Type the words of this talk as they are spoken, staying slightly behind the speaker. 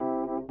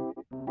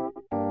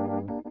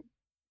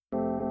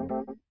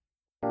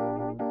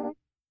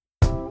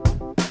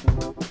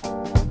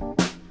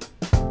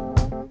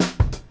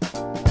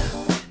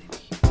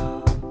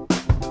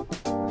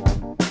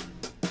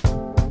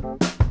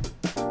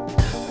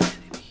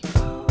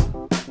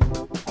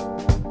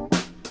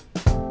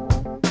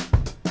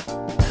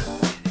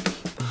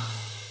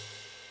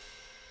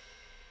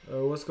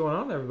what's going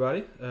on,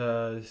 everybody?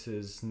 This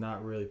is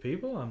Not Really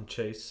People. I'm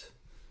Chase,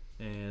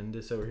 and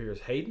this over here is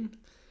Hayden.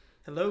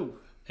 Hello.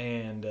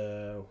 And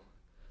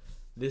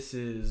this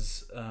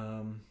is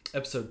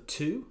episode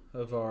 2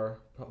 of our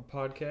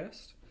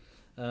podcast.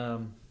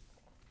 If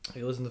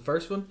you listen to the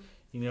first one,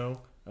 we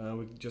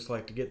just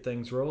like to get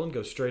things rolling,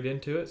 go straight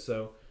into it.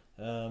 So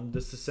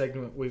this is a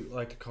segment we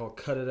like to call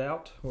Cut It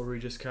Out, where we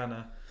just kind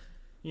of,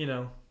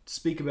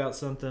 speak about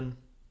something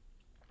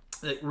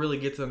that really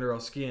gets under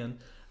our skin.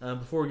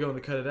 Before we go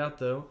into Cut It Out,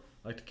 though,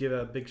 I'd like to give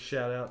a big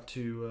shout out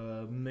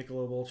to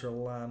Michelob Ultra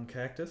Lime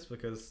Cactus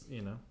because,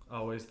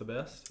 always the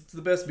best. It's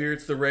the best beer.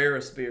 It's the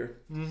rarest beer.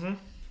 Mm-hmm.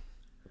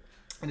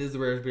 It is the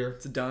rarest beer.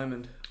 It's a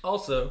diamond.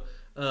 Also,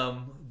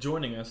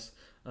 joining us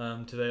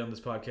today on this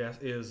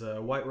podcast is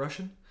White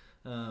Russian.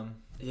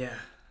 Yeah.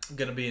 I'm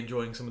going to be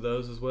enjoying some of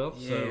those as well.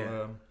 Yeah.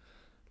 So,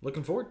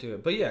 looking forward to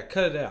it. But yeah,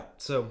 Cut It Out.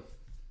 So,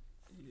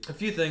 a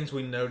few things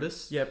we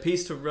noticed. Yeah,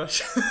 peace to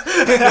Russia.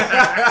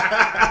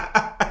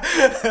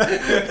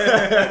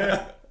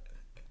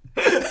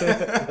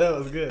 That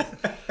was good.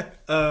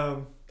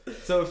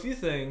 So a few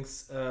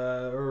things,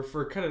 or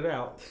for Cut It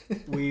Out,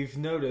 we've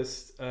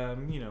noticed,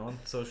 on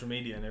social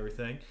media and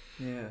everything.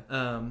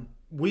 Yeah.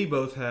 We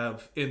both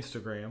have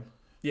Instagram.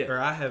 Yeah. Or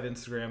I have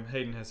Instagram.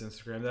 Hayden has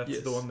Instagram. That's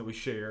Yes. the one that we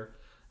share.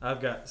 I've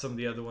got some of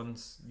the other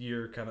ones.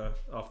 You're kind of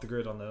off the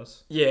grid on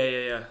those.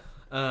 Yeah.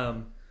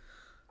 Um,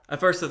 At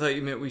first I thought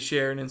you meant we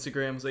share an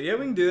Instagram. I was like, yeah,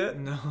 we can do that.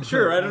 No.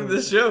 Sure, right after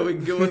this show, we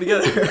can get one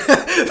together.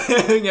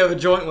 We can have a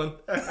joint one.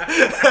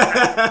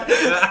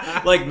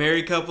 Like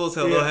married couples,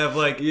 how they'll have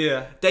like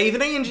yeah. Dave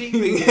and Angie.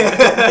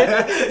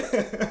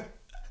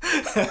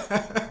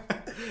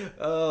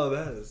 Oh,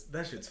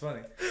 that shit's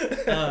funny.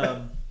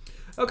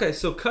 Okay,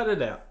 so Cut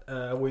It Out.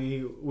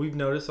 We've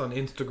noticed on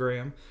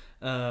Instagram,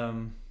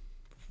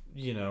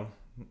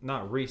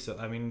 not recent.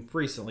 I mean,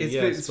 recently,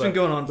 It's been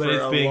going on for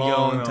a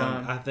long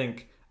time.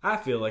 I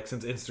feel like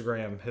since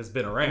Instagram has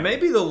been around.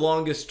 Maybe the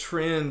longest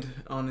trend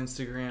on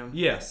Instagram.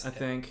 Yes. I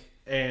think.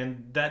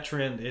 And that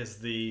trend is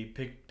the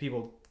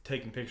people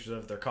taking pictures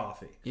of their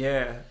coffee.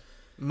 Yeah.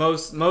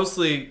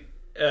 Mostly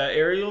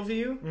aerial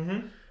view.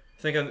 Mm-hmm. I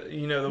think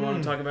the one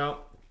I'm talking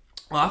about.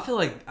 Well, I feel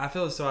like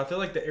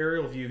the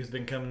aerial view has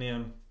been coming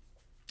in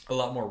a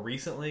lot more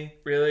recently.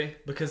 Really?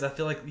 Because I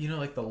feel like,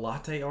 like the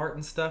latte art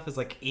and stuff is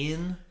like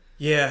in.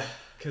 Yeah.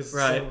 Because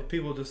right.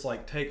 people just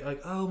like take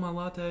like, oh, my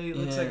latte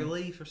looks like a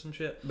leaf or some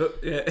shit. But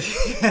yeah,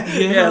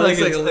 yeah, it looks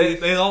like a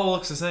leaf. It all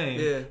looks the same.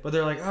 Yeah. But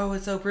they're like, oh,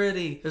 it's so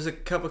pretty. There's a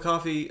cup of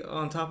coffee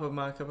on top of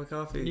my cup of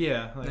coffee.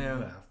 Yeah.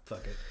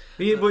 Fuck it.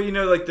 But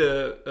like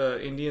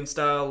the Indian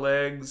style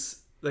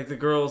legs, like the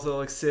girls that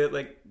like sit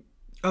like.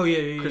 Oh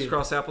yeah.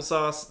 Crisscross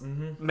applesauce,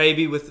 mm-hmm.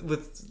 maybe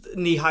with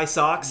knee high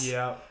socks.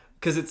 Yeah.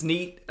 Because it's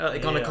neat,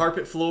 on a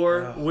carpet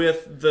floor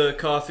with the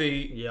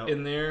coffee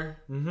in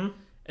there. Mm-hmm.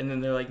 And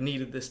then they're like,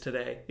 needed this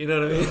today. You know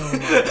what I mean? Oh my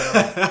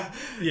God.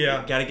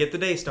 Yeah. Got to get the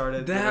day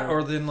started. That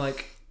or then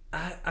like,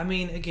 I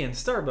mean, again,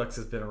 Starbucks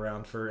has been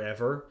around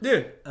forever.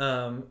 Dude.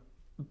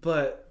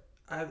 But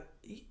I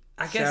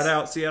guess. Shout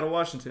out Seattle,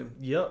 Washington.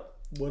 Yep.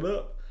 What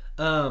up?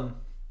 I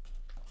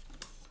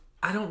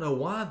don't know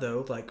why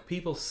though. Like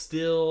people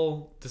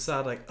still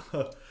decide like,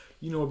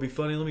 it'd be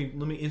funny.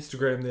 Let me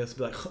Instagram this.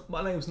 Be like,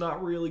 my name's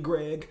not really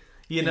Greg.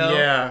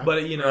 Yeah.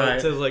 But right.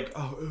 It says like,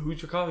 oh,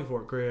 who's your coffee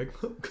for, Greg?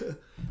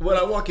 When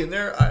I walk in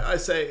there,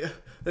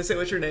 they say,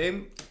 what's your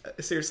name?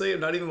 Seriously,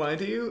 I'm not even lying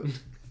to you.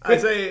 I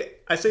say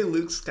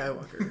Luke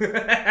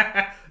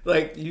Skywalker.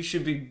 Like you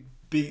should be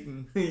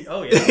beaten.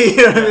 Oh yeah. You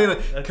know what I mean?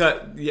 Like,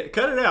 cut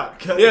it out.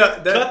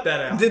 Cut that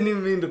out. Didn't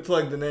even mean to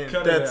plug the name.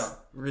 That's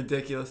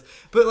ridiculous.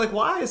 But like,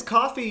 why is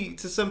coffee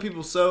to some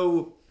people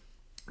so?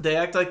 They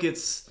act like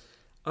it's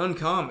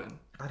uncommon.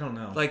 I don't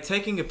know. Like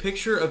taking a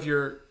picture of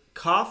your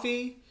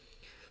coffee.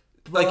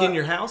 Like in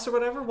your house or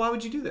whatever? Why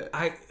would you do that?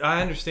 I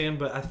understand,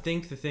 but I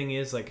think the thing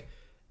is, like,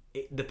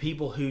 the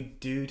people who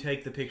do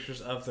take the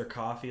pictures of their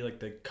coffee, like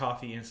the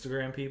coffee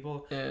Instagram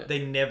people,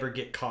 they never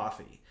get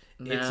coffee.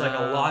 No. It's like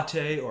a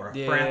latte or a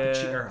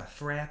frappuccino or a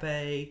frappe.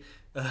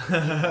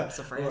 It's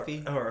a frappe.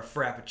 Or a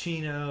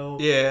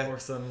frappuccino. Yeah. Or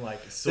some,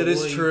 like, soy that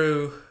is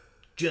true.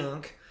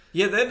 Junk.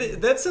 Yeah,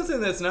 that's something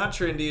that's not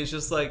trendy. It's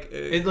just like,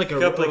 it's like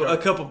a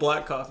cup of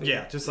black coffee.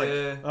 Yeah, just like,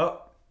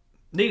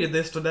 needed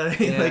this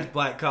today, like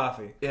black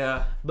coffee.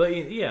 Yeah. But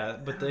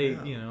they,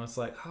 it's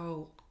like,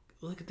 oh,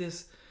 look at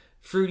this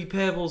Fruity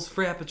Pebbles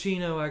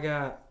Frappuccino I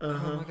got. Oh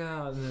my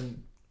God. And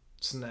then,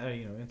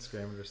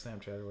 Instagram or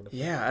Snapchat or whatever.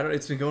 Yeah,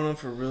 it's been going on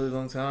for a really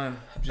long time.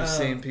 Just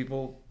seeing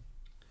people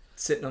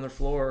sitting on their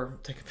floor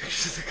taking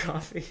pictures of the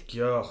coffee.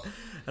 Yo.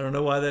 I don't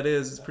know why that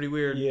is. It's pretty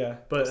weird. Yeah.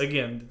 But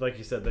again, like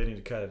you said, they need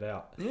to cut it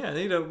out. Yeah,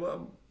 they need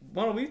to.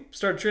 Why don't we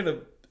start trying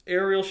to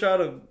aerial shot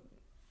of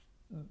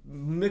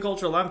Michelob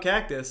Ultra Lime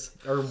Cactus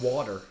or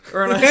water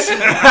or just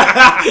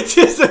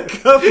a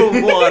cup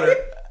of water,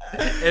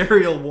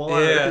 aerial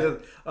water. Yeah.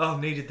 Oh,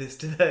 needed this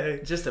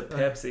today. Just a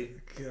Pepsi.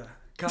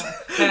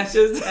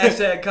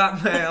 Hashtag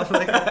Cottonmouth.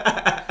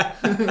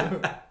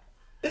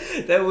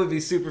 That would be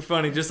super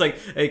funny. Just like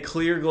a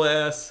clear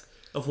glass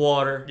of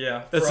water.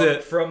 Yeah, That's from,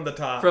 it. from the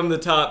top. From the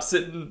top,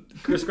 sitting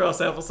crisscross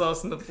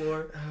applesauce on the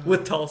floor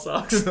with tall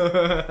socks.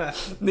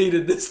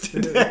 Needed this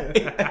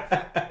today.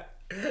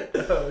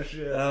 Oh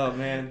shit! Oh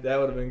man, That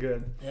would have been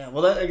good. yeah.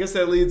 Well, I guess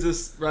that leads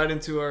us right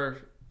into our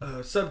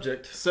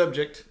Subject,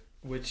 subject.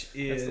 which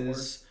That's the word.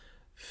 is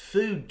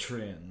food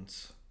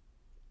trends.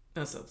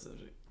 That's not the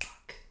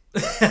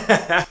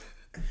subject.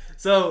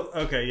 So,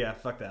 okay, yeah,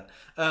 fuck that.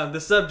 The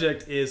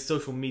subject is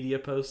social media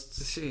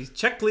posts. Jeez,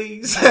 check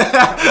please.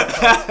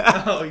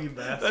 Oh, you Not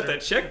bastard.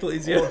 that check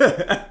please,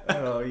 yeah.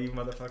 Oh, you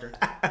motherfucker.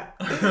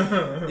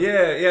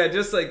 Yeah,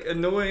 just like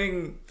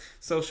annoying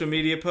social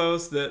media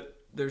posts that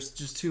there's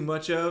just too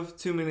much of,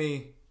 too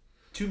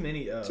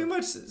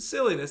much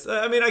silliness.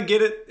 I mean, I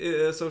get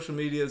it. Social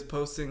media is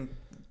posting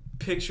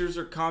pictures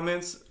or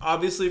comments,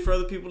 obviously for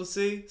other people to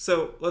see.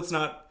 So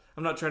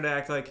I'm not trying to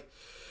act like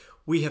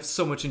we have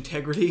so much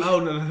integrity. Oh,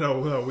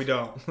 no, we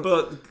don't.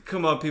 But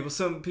come on, people.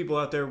 Some people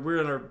out there, we're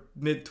in our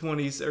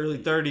mid-20s, early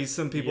 30s.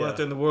 Some people out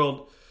there in the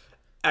world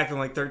acting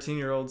like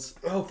 13-year-olds.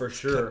 Oh, for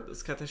sure.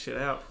 Let's cut that shit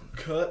out.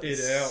 Cut it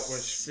out.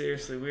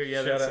 Seriously, weird.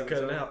 Yeah, Shout that's out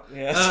cutting out.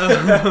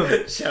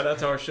 Yeah. Shout out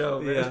to our show,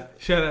 man. Yeah,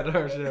 shout out to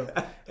our show.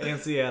 And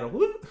Seattle.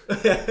 Woo!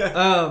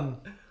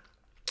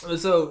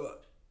 So,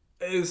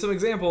 some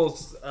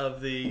examples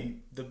of the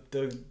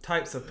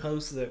types of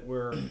posts that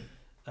we're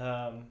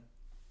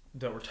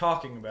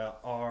talking about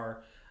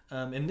are,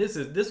 and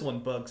this one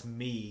bugs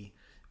me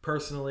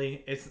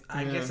personally.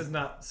 I guess it's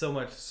not so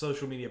much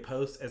social media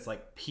posts as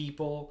like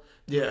people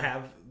who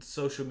have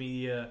social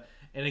media.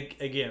 And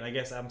again, I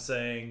guess I'm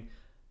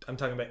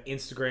talking about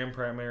Instagram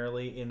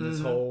primarily in this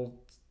whole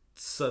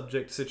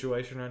subject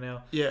situation right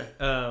now. Yeah.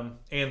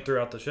 And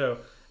throughout the show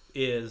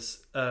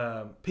is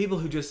people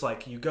who just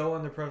like, you go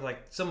on their profile, like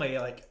somebody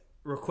like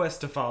requests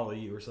to follow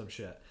you or some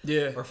shit.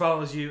 Yeah. Or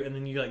follows you, and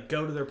then you like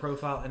go to their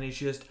profile and it's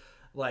just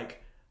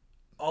like,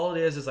 all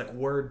it is like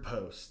word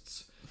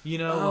posts. You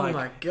know, Oh like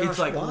my gosh, it's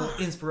like why?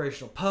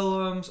 inspirational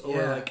poems, or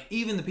Yeah. like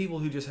even the people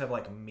who just have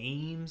like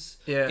memes.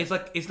 Yeah. It's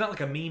like, it's not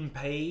like a meme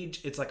page,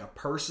 it's like a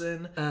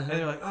person, Uh-huh. and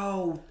they're like,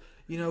 oh,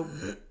 you know,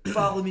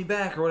 follow me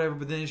back or whatever.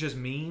 But then it's just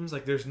memes.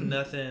 Like there's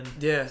nothing.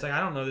 Yeah. It's like,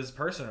 I don't know this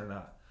person or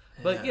not.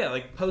 But yeah,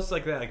 like posts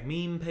like that, like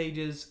meme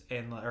pages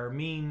and or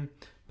meme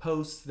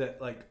posts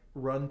that like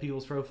run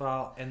people's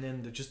profile, and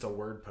then they're just a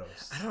word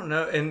post. I don't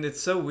know, and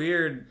it's so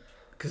weird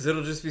because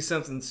it'll just be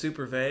something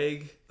super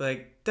vague.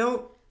 Like,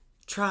 don't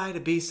try to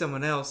be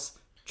someone else.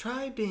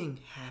 Try being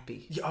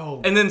happy.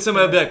 Oh, And then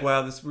somebody will be like,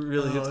 wow, this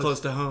really hits close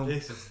to home.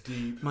 This is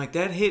deep. I'm like,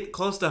 that hit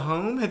close to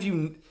home? Have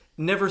you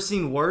never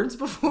seen words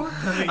before?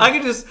 I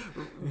could just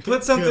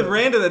put something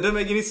random that doesn't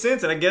make any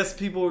sense, and I guess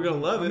people are going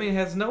to love it. I mean,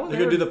 has no one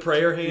They're ever going to do the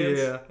prayer hands.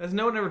 Yeah. Has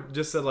no one ever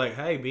just said like,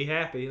 "Hey, be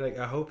happy"? Like,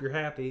 I hope you're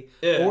happy.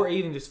 Yeah. Or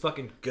even just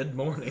fucking good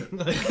morning.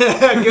 Like,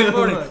 Good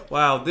morning.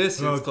 Wow, this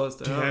hits close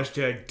to home.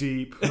 Hashtag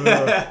deep. God,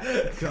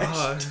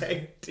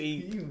 Hashtag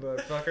deep. you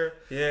motherfucker.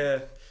 Yeah.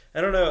 I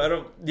don't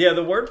know. Yeah,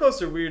 the word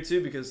posts are weird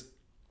too because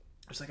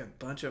there's like a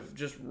bunch of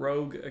just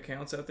rogue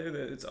accounts out there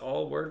that it's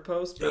all word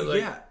posts. But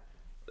like, Yeah.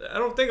 I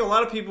don't think a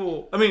lot of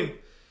people. I mean,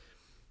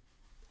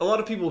 a lot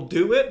of people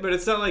do it, but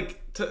it's not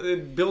like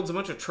it builds a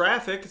bunch of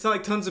traffic. It's not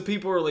like tons of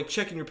people are like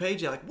checking your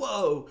page. You're like,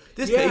 whoa,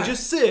 this page is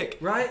sick,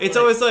 Right? It's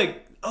Like- always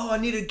like Oh, I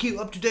need to keep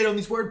up to date on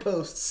these word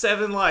posts.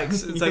 7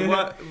 likes. It's like,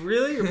 what?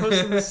 Really? You're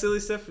posting this silly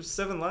stuff for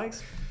 7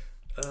 likes?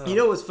 You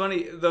know what's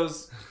funny?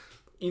 Those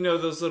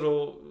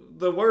little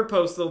the word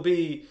posts. They'll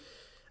be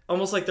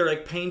almost like they're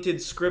like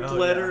painted script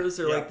letters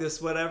or like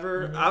this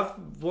whatever.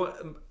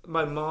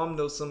 My mom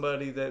knows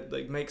somebody that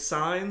like makes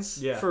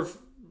signs for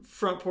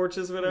front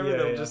porches or whatever.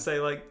 They'll just say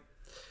like,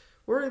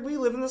 we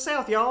live in the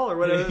South, y'all, or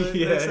whatever.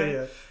 they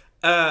say.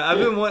 I've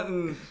been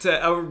wanting to.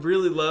 I would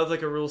really love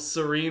like a real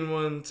serene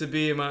one to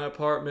be in my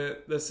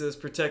apartment that says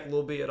 "Protect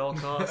Lil B at all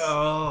costs."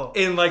 Oh,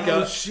 in like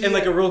in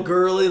like a real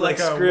girly like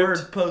a script.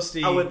 word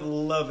posty. I would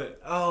love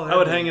it. Oh, I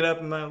would hang it up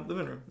in my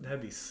living room.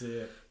 That'd be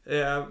sick.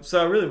 Yeah, so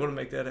I really want to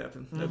make that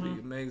happen. That'd be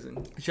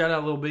amazing. Shout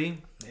out Lil B.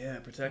 Yeah,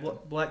 Protect.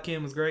 Black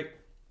Kim was great.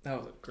 That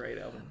was a great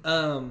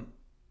album.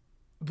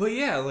 But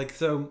yeah, like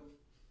so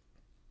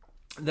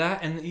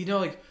that, and you know,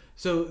 like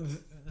so.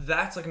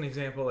 That's like an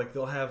example. Like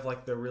they'll have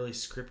like the really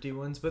scripty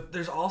ones, but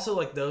there's also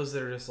like those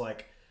that are just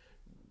like,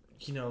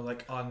 you know,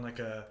 like on like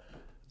a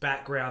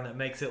background that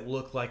makes it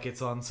look like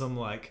it's on some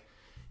like,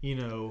 you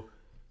know,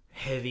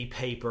 heavy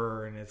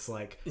paper, and it's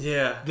like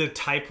the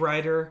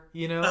typewriter,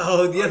 you know.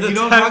 Oh yeah, the you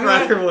know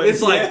typewriter one.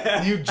 It's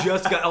like you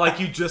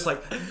just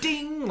like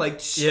ding, like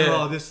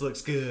oh, this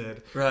looks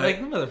good. Right.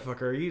 Like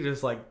motherfucker, you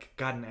just like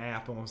got an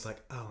app and was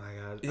like, oh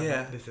my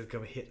god, this is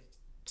gonna hit.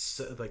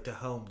 So, like to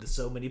home to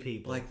so many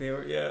people. Like they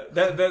were,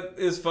 that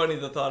is funny.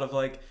 The thought of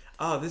like,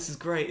 oh, this is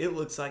great. It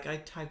looks like I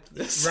typed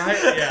this, right?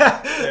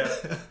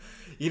 Yeah.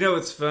 You know,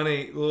 it's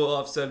funny. A little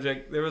off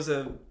subject. There was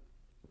a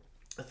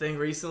thing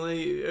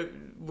recently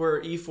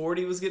where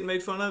E40 was getting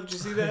made fun of. Did you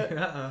see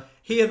that?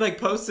 He had like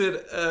posted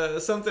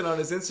something on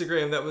his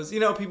Instagram that was, you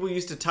know, people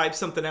used to type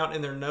something out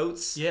in their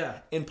notes,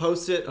 and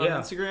post it on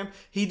Instagram.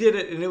 He did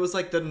it, and it was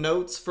like the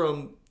notes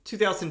from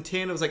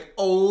 2010. It was like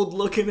old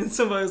looking, and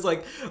somebody was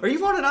like, "Are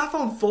you on an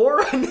iPhone 4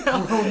 right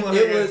now?" Oh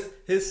it was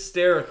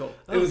hysterical.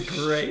 It was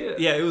Oh, great. shit.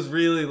 Yeah, it was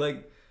really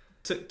like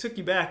took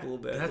you back a little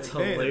bit. That's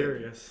Like, man.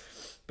 hilarious.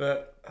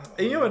 But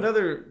and you know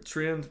another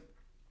trend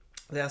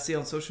that I see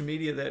on social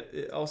media that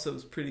it also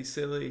is pretty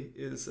silly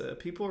is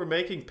people are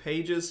making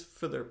pages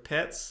for their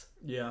pets.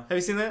 Yeah. Have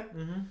you seen that?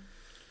 Mm-hmm.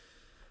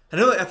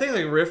 I think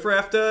like Riff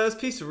Raff does.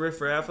 Piece of Riff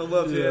Raff. I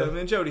love him.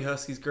 And Jody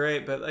Husky's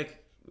great. But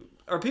like,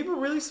 are people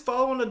really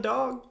following a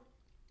dog?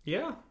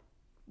 Yeah.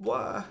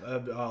 Why?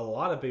 A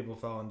lot of people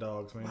following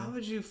dogs, man. Why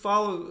would you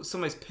follow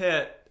somebody's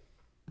pet?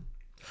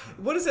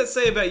 What does that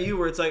say about you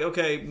where it's like,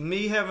 okay,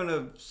 me having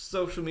a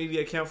social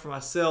media account for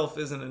myself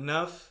isn't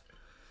enough.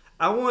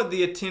 I want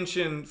the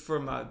attention for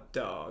my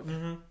dog.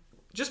 Mm-hmm.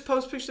 Just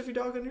post pictures of your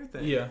dog on your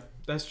thing. Yeah,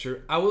 that's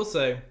true. I will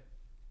say,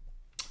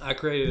 I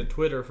created a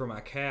Twitter for my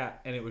cat,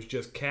 and it was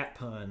just cat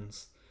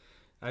puns.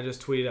 I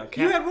just tweeted out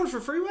cat. You had one for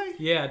Freeway?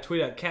 Yeah, I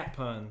tweeted out cat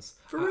puns.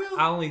 For real?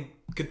 I only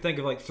could think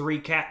of like 3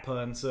 cat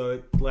puns, so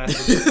it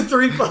lasted.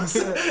 3 posts.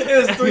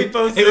 It was 3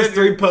 posts. It was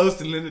 3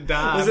 posts, and then it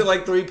died. Was it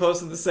like 3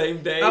 posts in the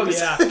same day? Oh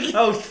yeah.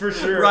 Oh, for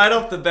sure. Right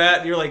off the bat,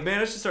 and you're like,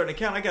 man, I should start an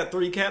account. I got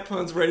 3 cat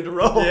puns ready to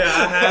roll. Yeah,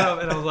 I have,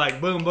 and I was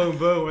like, boom, boom,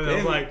 boom, and I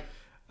was Damn. like,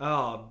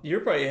 oh, You're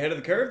probably ahead of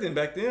the curve then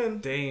back then.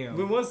 damn.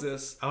 When was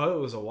this? Oh, it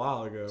was a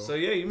while ago. So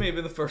yeah, you may have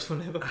been the first one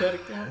to have a pet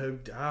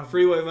account. I-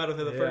 Freeway might have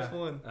been the yeah. first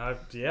one.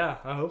 Yeah,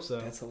 I hope so.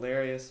 That's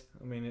hilarious.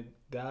 I mean, it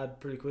died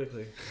pretty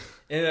quickly.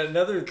 And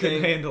another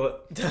Couldn't thing,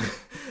 handle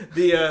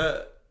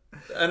it.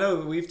 I know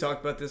we've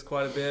talked about this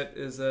quite a bit,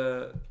 is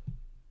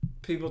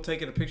people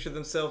taking a picture of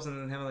themselves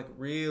and then having like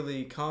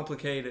really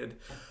complicated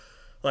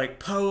like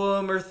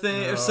poem or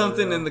thing or Oh,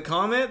 something yeah. in the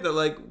comment that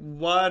like,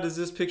 why does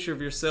this picture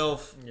of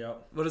yourself,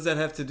 Yep. what does that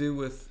have to do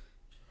with,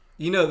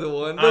 you know, the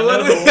one? I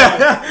know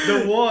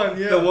the one.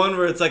 Yeah. The one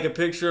where it's like a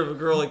picture of a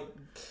girl like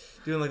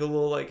doing like a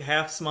little like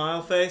half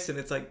smile face, and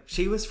it's like,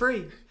 she was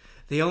free.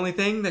 The only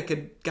thing that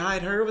could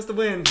guide her was the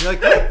wind. You're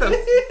like, what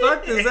the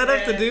fuck does that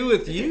have to do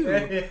with you?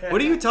 What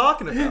are you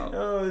talking about?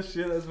 Oh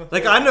shit, that's my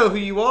Like, I know who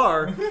you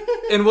are.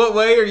 In what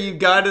way are you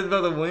guided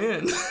by the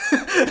wind?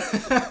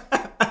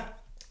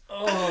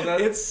 Oh, that,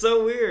 It's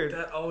so weird.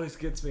 that always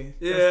gets me.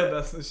 Yeah,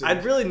 That's the shit.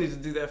 I'd really need to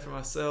do that for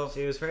myself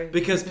She was free.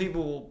 because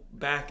people will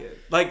back it.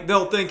 Like,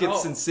 they'll think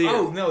it's sincere.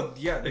 Oh no,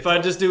 yeah. If I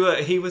just do a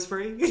he was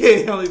free,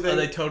 the only thing,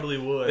 they totally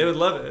would. they would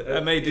love it. I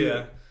may do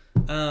Yeah.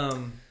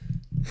 it.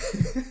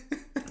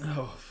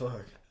 Oh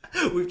fuck.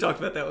 We've talked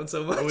about that one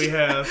so much. We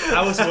have.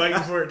 I was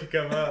waiting for it to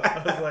come up.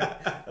 I was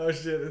like, oh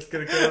shit, it's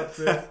gonna come up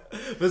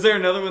too. Was there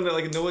another one that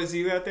like annoys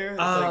you out there?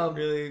 That's like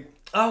really.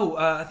 Oh,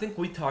 I think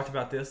we talked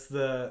about this.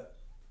 The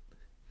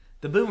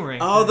boomerang.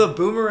 Oh, thing. the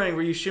boomerang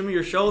where you shimmy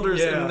your shoulders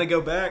Yeah. and then they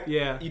go back.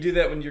 Yeah. You do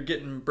that when you're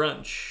getting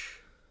brunch.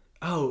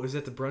 Oh, is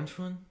that the brunch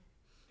one?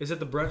 Is that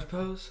the brunch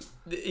pose?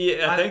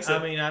 Yeah, I think so.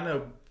 I mean, I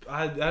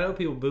know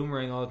people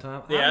boomerang all the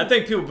time. Yeah, I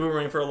think people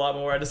boomerang for a lot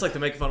more. I just like to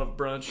make fun of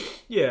brunch.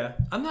 Yeah,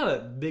 I'm not a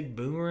big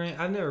boomerang.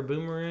 I've never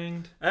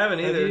boomeranged. I haven't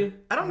Have either. you?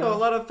 I don't know a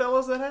lot of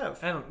fellas that have.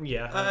 I don't.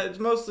 Yeah. It's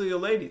mostly a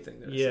lady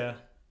thing. yeah,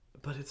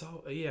 but it's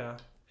all. Yeah,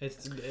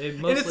 it's mostly,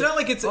 And it's not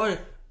like it's. Oh,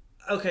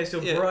 okay, so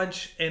Yeah.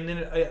 brunch, and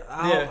then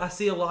I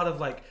see a lot of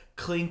like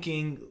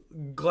clinking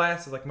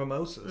glasses, like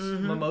mimosas,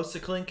 mimosa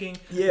clinking.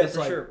 Yeah, it's for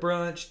like sure.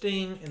 brunch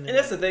ding, and then And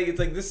that's the thing. It's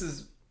like this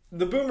is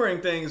the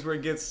boomerang thing is where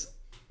it gets.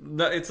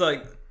 It's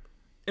like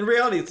in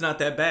reality, it's not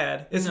that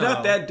bad. It's No.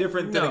 not that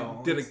different than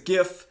No, a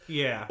GIF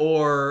yeah,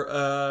 or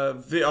a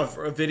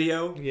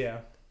video. yeah,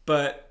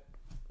 But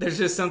there's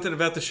just something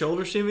about the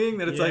shoulder shimmying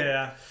that it's like,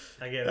 yeah.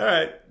 I get it. all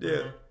right, yeah.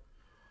 Mhm.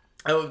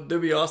 Oh,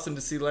 it'd be awesome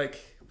to see like,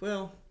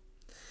 well,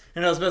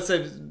 and I was about to say,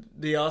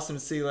 it'd be awesome to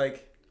see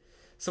like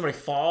somebody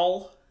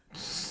fall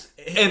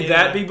and Yeah.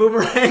 that be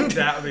boomeranged.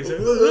 That would be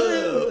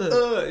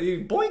so.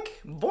 You boink,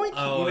 boink.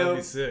 Oh, you that'd know,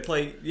 be sick.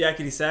 play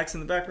yakety sax in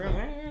the background.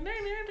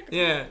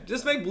 Yeah,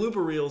 just make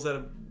blooper reels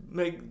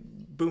make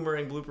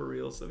boomerang blooper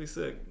reels. That'd be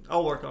sick.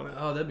 I'll work on it.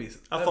 Oh, that'd be.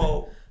 I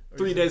fall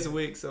 3 days a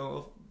week, so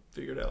I'll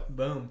figure it out.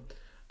 Boom.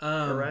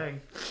 Harangue.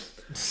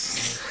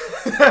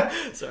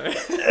 Sorry.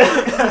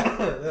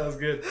 That was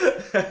good.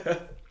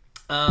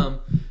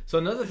 So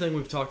another thing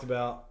we've talked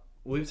about,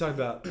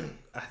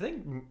 I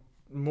think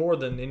more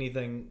than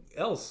anything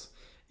else,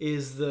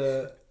 is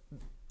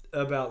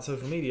about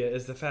social media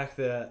is the fact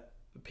that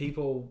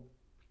people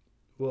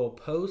will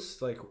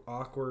post like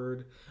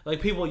awkward,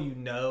 like people you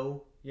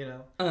know,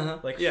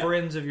 like Yeah.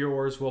 friends of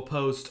yours will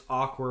post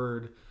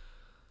awkward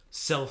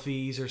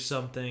selfies or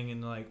something,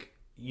 and like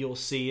you'll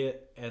see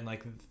it, and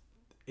like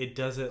it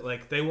doesn't,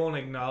 like they won't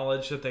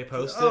acknowledge that they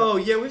posted. Oh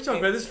yeah, we've talked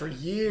about this for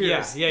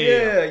years.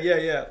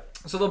 Yeah.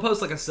 So they'll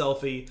post like a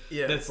selfie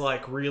Yeah. that's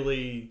like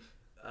really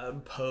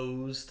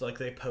posed, like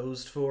they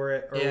posed for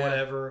it or Yeah.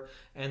 whatever,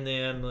 and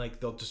then like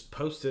they'll just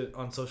post it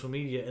on social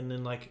media, and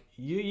then like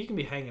you can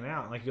be hanging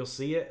out, and like you'll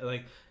see it, and,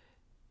 like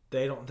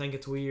they don't think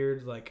it's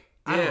weird. Like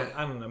I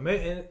don't know.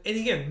 And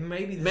again,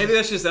 maybe Maybe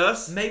that's just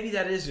us. maybe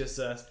that is just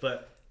us,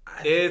 but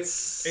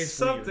It's It's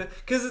something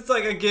because it's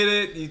like I get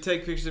it. You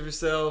take pictures of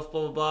yourself,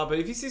 blah blah blah. But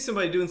if you see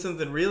somebody doing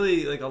something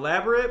really like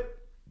elaborate,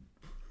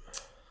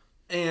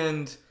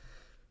 and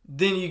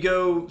then you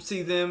go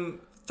see them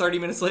 30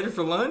 minutes later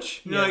for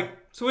lunch. You're like,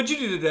 so what'd you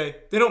do today?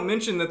 They don't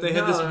mention that they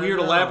had this weird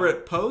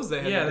elaborate pose they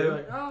had to do. Yeah, they're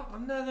like, oh,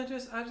 no,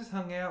 I just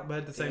hung out. But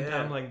at the same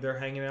time, like, they're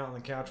hanging out on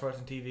the couch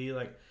watching TV,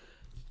 like,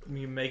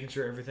 you making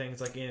sure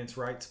everything's, like, in its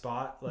right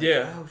spot. Like,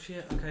 oh,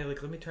 shit, okay,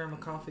 like, let me turn my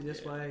coffee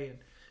this way, and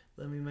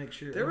let me make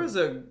sure. There was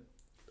a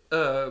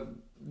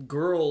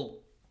girl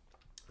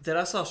that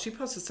I saw. She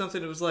posted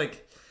something that was,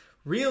 like,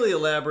 really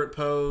elaborate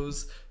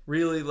pose,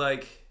 really,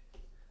 like,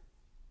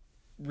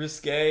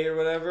 risque or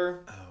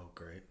whatever. Oh,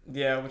 great.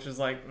 Yeah, which is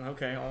like,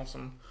 okay,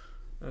 awesome.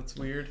 That's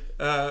weird.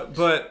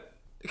 But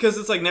because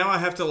it's like now I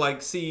have to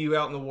like see you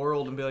out in the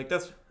world and be like,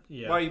 that's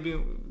why are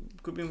you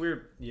quit being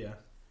weird. Yeah.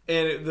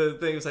 And the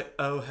thing was like,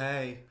 oh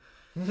hey,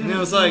 and it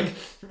was like,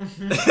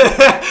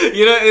 I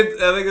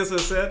think that's what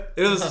it said.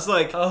 It was just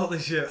like, holy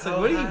shit. It's like,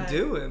 what are you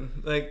doing?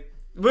 Like,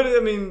 but I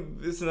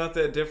mean, it's not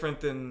that different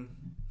than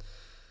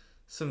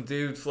some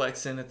dude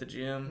flexing at the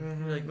gym.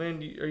 Mm-hmm. Like, man,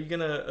 are you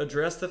gonna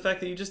address the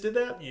fact that you just did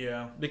that?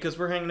 Yeah. Because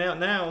we're hanging out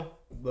now,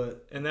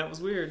 and that was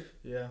weird.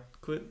 Yeah.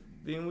 Quit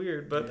being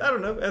weird. But I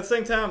don't know. At the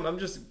same time, I'm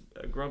just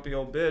a grumpy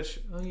old bitch.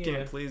 Oh, yeah.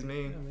 Can't please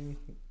me. I mean,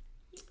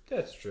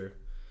 that's true.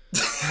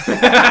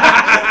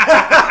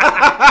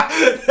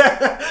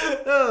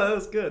 Oh, that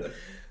was good.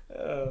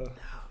 Oh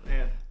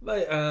man.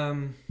 But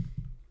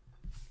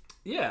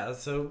yeah.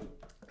 So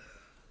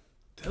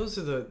those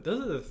are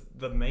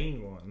the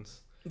main ones.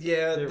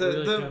 Yeah,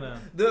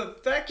 the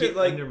fact that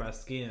like under my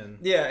skin.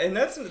 Yeah, and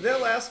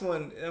that last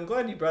one. I'm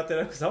glad you brought that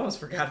up because I almost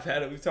forgot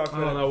about it. We've talked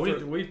about.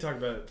 We talked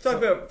about it. Talked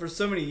about it for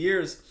so many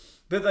years,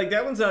 but like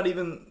that one's not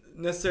even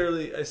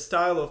necessarily a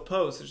style of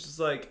post. It's just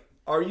like,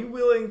 are you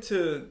willing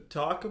to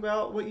talk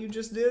about what you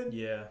just did?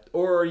 Yeah.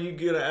 Or are you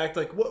gonna act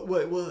like what?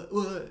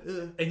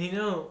 And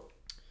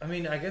I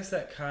mean, I guess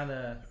that kind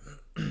of.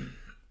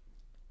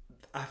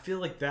 I feel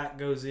like that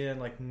goes in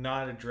like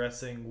not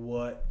addressing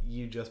what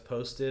you just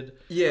posted,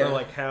 or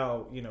like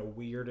how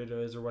weird it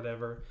is or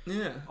whatever.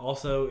 Yeah.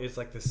 Also, it's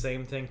like the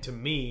same thing to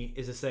me.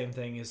 Is the same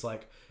thing as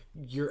like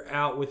you're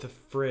out with a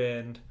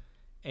friend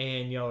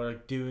and y'all are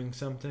like doing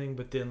something,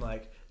 but then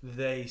like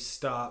they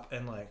stop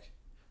and like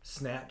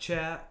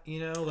Snapchat,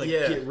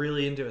 get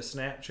really into a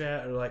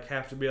Snapchat or like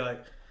have to be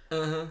like,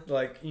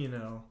 like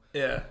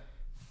yeah.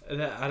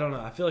 I don't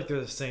know. I feel like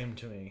they're the same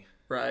to me.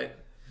 Right.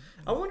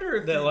 I wonder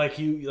if that like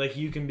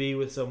you can be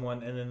with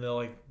someone and then they'll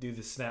like do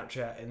the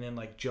Snapchat and then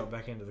like jump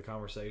back into the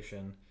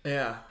conversation.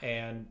 Yeah.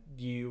 And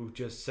you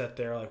just sit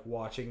there like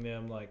watching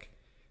them like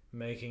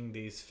making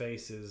these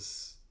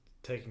faces,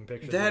 taking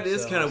pictures. That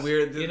is kind of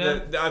weird.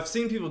 I've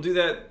seen people do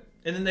that,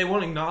 and then they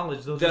won't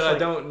acknowledge that I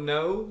don't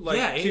know.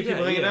 Like two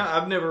people hanging out.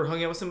 I've never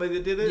hung out with somebody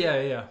that did it.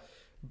 Yeah.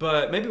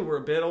 But maybe we're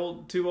a bit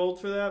too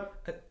old for that.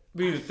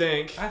 We would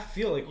think. I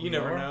feel like you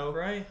never know,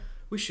 right?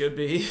 We should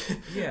be.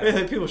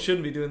 Yeah. People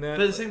shouldn't be doing that.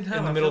 But at the same time,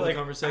 in the middle of the like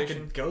conversation, I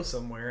could go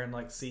somewhere and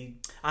like see.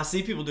 I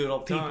see people do it all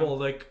the time. People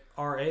like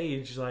our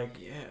age, like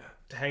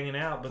hanging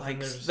out, but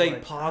like then they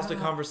paused a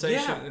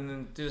conversation and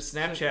then did a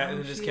Snapchat like, and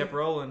then just kept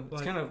rolling. It's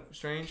like, kind of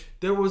strange.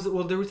 There was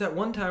that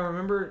one time.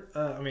 Remember?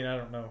 I mean, I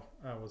don't know.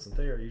 I wasn't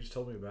there. You just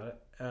told me about it.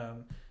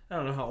 I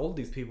don't know how old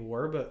these people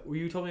were, but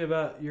you told me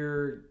about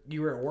you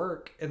were at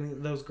work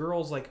and those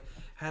girls like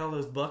had all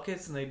those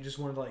buckets and they just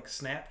wanted to like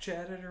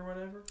Snapchat it or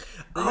whatever.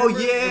 Oh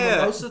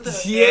yeah,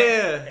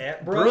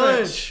 at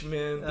brunch,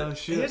 man. Oh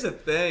shit. Here's the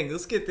thing.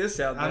 Let's get this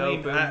out there. I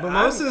mean,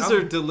 mimosas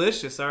are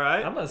delicious. All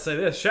right. I'm gonna say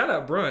this. Shout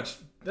out brunch.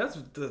 That's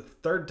the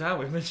third time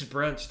we've mentioned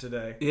brunch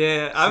today.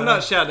 Yeah, I'm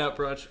not shouting out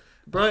brunch.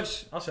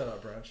 Brunch. I'll shout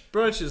out brunch.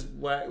 Brunch is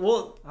whack.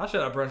 Well, I'll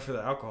shout out brunch for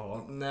the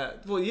alcohol.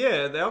 Well,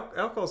 yeah, the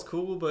alcohol's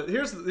cool, but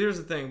here's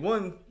the thing.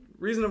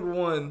 Reason number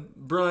one,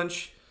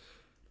 brunch.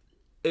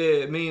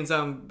 It means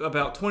I'm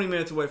about 20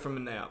 minutes away from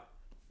a nap.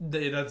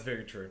 That's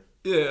very true.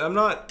 Yeah, I'm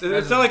not.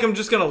 It's not like I'm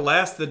just gonna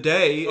last the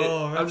day.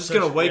 I'm just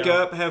gonna wake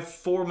up, have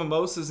 4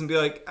 mimosas, and be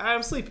like,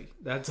 I'm sleepy.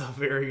 That's a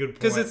very good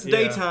point. Because it's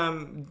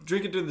daytime.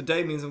 Drinking during the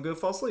day means I'm gonna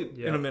fall asleep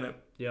in a minute.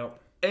 Yep.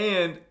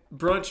 And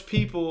brunch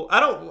people, I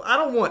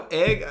don't want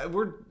egg.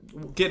 We're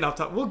getting off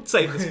topic. We'll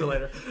save this for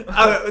later.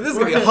 This is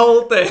gonna be a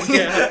whole thing,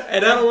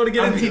 and I don't want to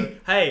get into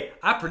it. Hey,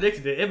 I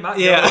predicted it. It might.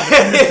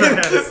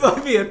 This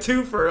might be a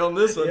twofer on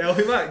this one. Yeah,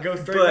 we might go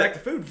straight back to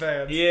food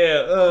fans.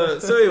 Yeah.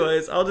 So,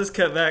 anyways, I'll just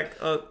cut back.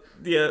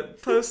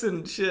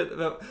 Posting shit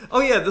about.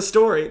 Oh yeah, the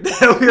story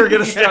that we were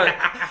gonna start.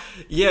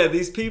 Yeah,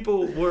 these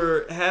people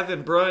were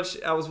having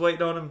brunch. I was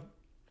waiting on them.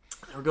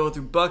 They were going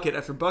through bucket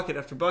after bucket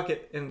after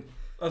bucket, and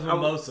of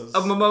mimosas.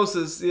 Of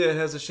mimosas, yeah. It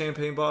has a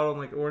champagne bottle and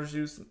like orange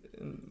juice,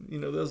 and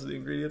those are the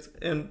ingredients.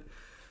 And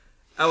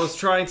I was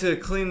trying to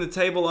clean the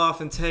table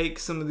off and take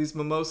some of these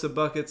mimosa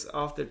buckets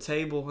off their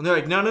table, and they're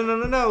like,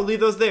 "No,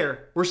 leave those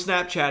there. We're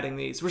Snapchatting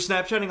these. We're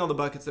Snapchatting all the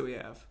buckets that we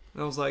have."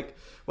 And I was like,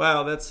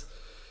 "Wow,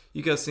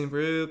 you guys seem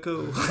real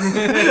cool."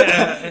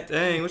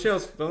 Dang, wish I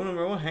was phone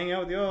number 1. Hang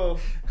out with y'all.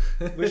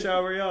 Wish I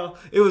were y'all.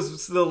 It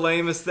was the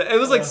lamest thing. It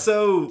was like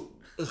so.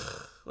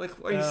 Like,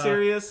 are you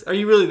serious? Are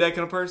you really that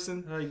kind of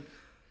person?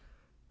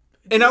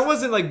 And I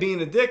wasn't like being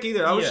a dick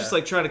either. I was just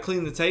like trying to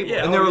clean the table,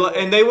 and they were like,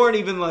 and they weren't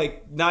even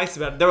like nice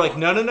about it. They're like,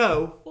 no,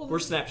 we're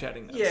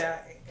Snapchatting this.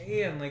 Yeah,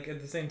 and like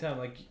at the same time,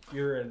 like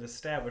you're an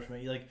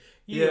establishment.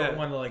 You don't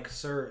want to like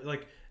serve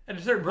like at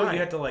a certain point you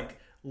have to like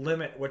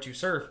limit what you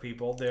serve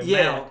people, the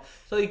amount.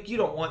 So like you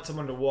don't want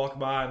someone to walk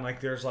by and like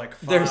there's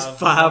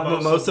five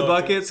mimosa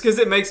buckets because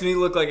it makes me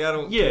look like I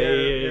don't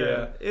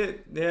care. Yeah.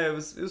 It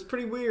was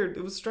pretty weird.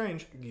 It was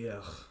strange.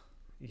 Yeah.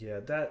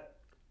 That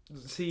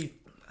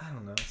I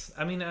don't know.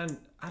 I mean, I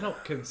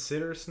don't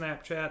consider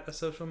Snapchat a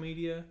social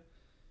media.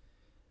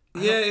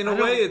 In a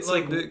way, it's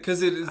like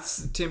because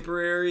it's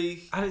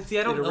temporary. I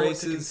don't know what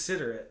to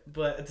consider it,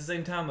 but at the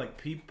same time, like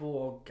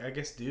people, I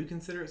guess, do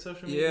consider it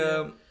social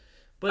media. Yeah,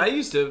 but I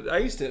used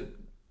to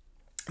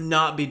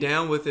not be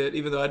down with it,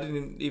 even though I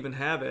didn't even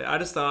have it. I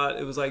just thought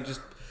it was like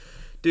just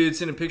dude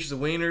sending pictures of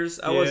wieners.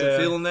 I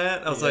wasn't feeling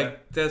that. I was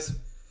like, that's.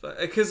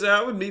 Because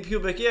I would meet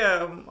people like,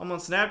 I'm on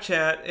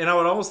Snapchat, and I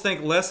would almost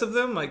think less of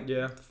them. Like,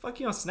 the fuck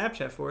you on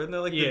Snapchat for? Isn't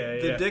that like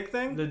the dick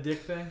thing? The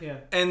dick thing, yeah.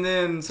 And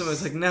then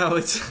somebody's like, no,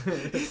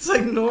 it's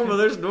like normal.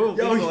 There's normal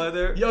people out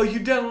there. Yo,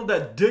 you download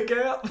that dick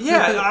app?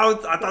 Yeah, I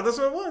thought that's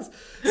what it was.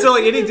 So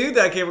like any dude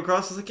that I came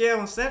across was like, I'm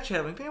on Snapchat.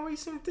 I'm like, man, why are you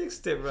sending dicks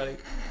to everybody?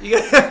 You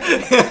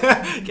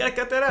gotta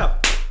cut that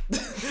out.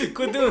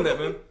 Quit doing that,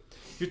 man.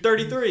 You're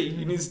 33.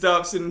 You need to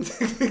stop sending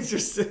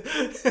pictures.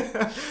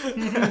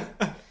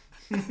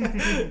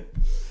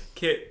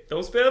 Kid,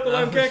 don't spit out the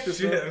lime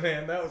cactus,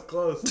 man. That was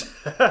close.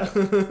 And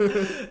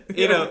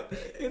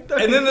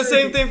then the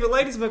same thing for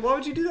ladies. I'm like, why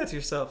would you do that to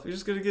yourself? You're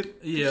just gonna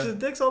get pictures of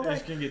dicks all day. You're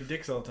just gonna get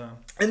dicks all the time.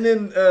 And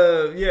then,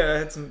 I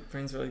had some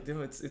friends who were like,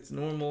 "Dude, it's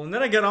normal." And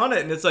then I got on it,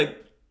 and it's like,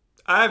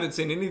 I haven't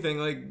seen anything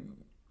like,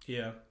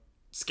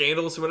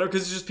 scandalous or whatever,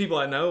 because it's just people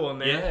I know on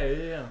there.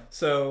 Yeah.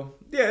 So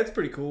it's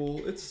pretty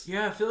cool. I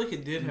feel like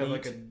it did have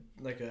like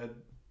a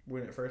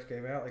when it first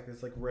came out, like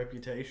this like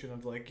reputation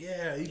of like,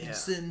 you can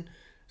send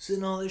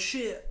all this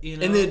shit,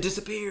 and then it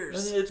disappears,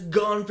 and then it's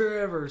gone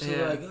forever. So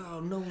like, oh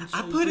no.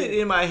 I put it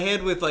in my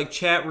head with like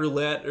chat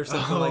roulette or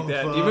something like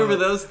that. Do you remember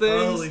those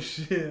things? Holy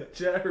shit,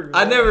 chat roulette.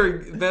 I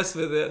never messed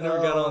with it. Never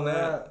got on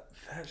that.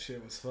 That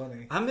shit was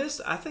funny.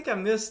 I think I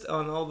missed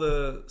on all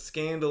the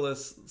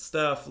scandalous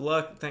stuff.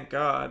 Luck, thank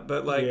God.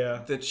 But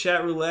like the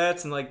chat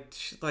roulettes and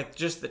like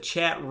just the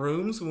chat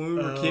rooms when we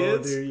were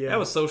kids. Dude, that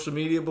was social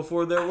media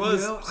before there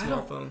was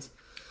smartphones.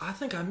 I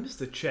think I missed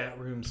the chat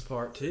rooms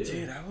part too.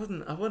 Dude, I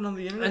wasn't on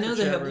the internet. I know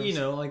they had rooms.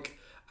 Like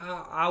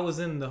I was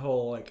in the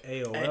whole like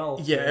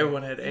AOL. Yeah,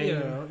 everyone had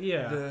AOL.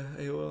 The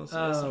AOL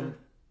solicitor.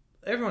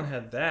 Everyone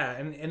had that,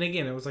 and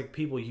again, it was like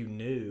people you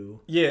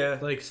knew. Yeah.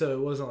 Like, so it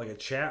wasn't like a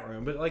chat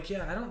room, but like,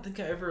 I don't think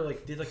I ever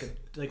like did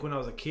like when I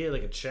was a kid,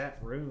 like a chat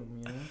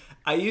room.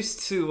 I used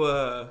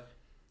to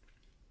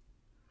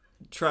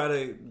try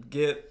to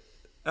get.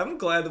 I'm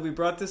glad that we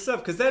brought this up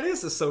because that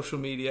is a social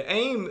media.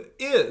 AIM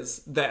is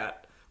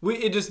that.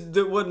 It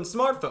wasn't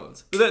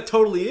smartphones, but that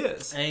totally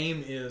is.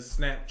 AIM is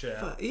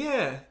Snapchat.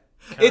 Yeah.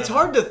 It's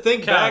hard to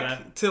think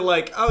back to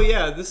like,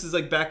 this is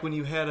like back when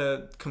you had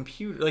a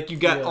computer, like you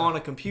got on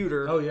a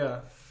computer. Oh yeah,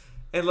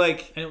 and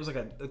like, and it was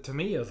like to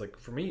me, it was like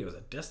for me, it was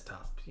a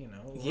desktop. It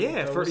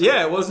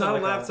was not a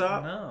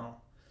laptop. No,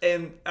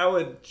 and I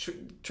would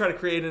try to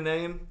create a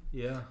name.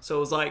 Yeah. So it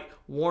was like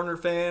Warner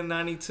Fan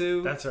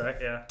 92. That's right.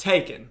 Yeah.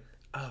 Taken.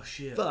 Oh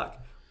shit. Fuck.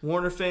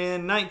 Warner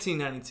Fan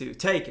 1992.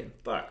 Taken.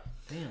 Fuck.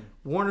 Damn.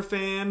 Warner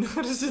Fan,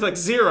 just like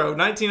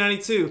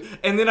 1992.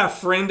 And then I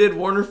friended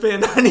Warner Fan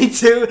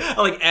 92.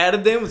 I like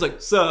added them, was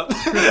like, sup.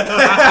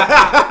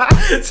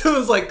 So it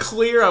was like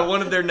clear I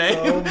wanted their name.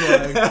 Oh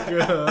my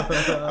god.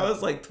 I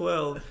was like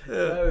 12.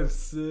 That was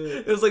sick.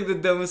 It was like the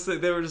dumbest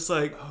thing. They were just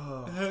like,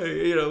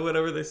 hey,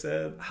 whatever they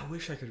said. I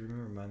wish I could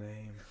remember my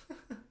name.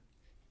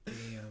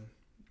 Damn.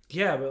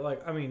 Yeah, but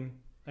like, I mean,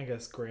 I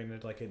guess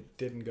granted, like it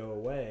didn't go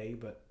away,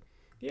 but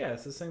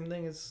it's the same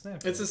thing as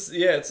Snapchat. It's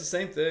the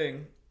same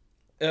thing.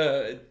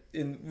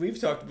 And we've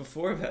talked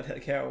before about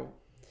like how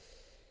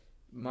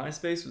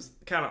MySpace was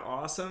kind of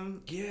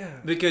awesome.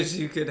 Yeah. Because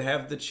you could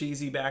have the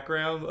cheesy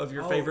background of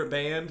your favorite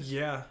band.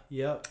 Yeah.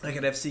 Yep. I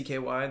could have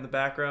CKY in the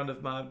background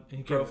of my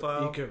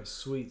profile. You could have a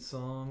sweet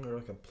song or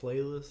like a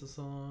playlist of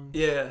songs.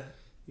 Yeah.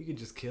 You could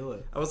just kill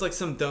it. I was like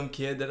some dumb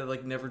kid that had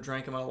like never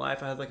drank in my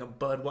life. I had like a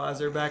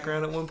Budweiser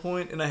background at one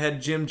point, and I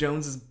had Jim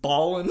Jones's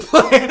Ballin'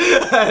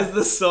 as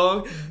the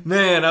song.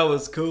 Man, I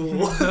was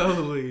cool.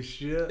 Holy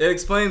shit. It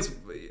explains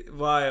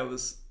why I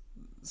was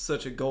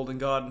such a golden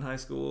god in high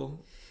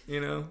school.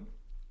 Things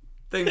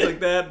like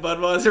that.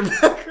 Budweiser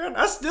background.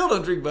 I still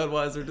don't drink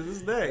Budweiser to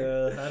this day.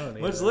 I don't either.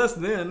 Much less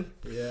then.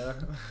 Yeah.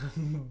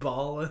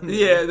 Ballin'.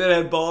 Yeah, that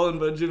had Ballin'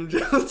 by Jim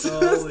Jones.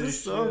 Holy the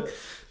song. Shit.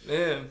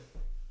 Man.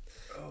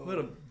 What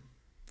a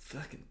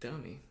fucking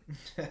dummy.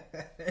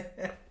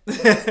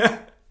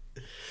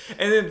 And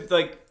then,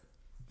 like,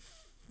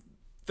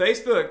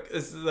 Facebook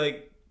is,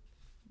 like,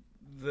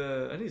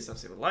 I need to stop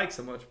saying like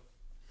so much.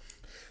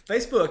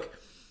 Facebook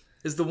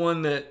is the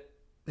one that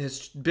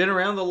has been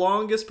around the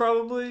longest,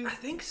 probably. I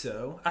think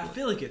so. I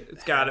feel like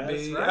it's got to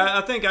be. Right? I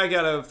think I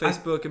got a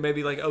Facebook in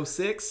maybe, like,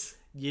 06.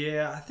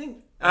 Yeah, I think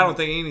I don't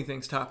think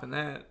anything's topping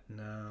that.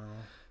 No.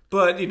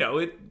 But,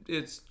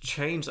 it's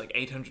changed like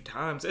 800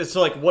 times. It's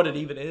like what it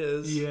even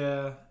is.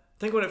 Yeah. I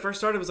think when it first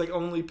started, it was like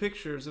only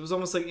pictures. It was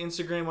almost like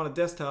Instagram on a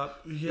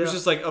desktop. Yeah. It was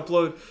just like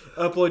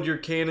upload your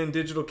Canon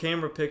digital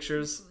camera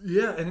pictures.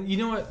 Yeah, and you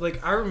know what?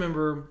 Like, I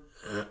remember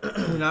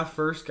when I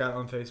first got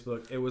on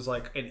Facebook, it was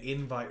like an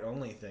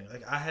invite-only thing.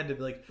 Like, I had to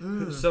be like,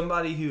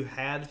 somebody who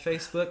had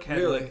Facebook had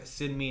to like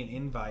send me an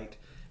invite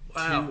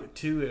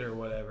to it or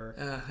whatever.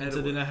 And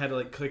so then I had to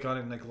like click on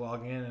it and like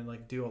log in and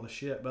like do all the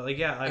shit. But like,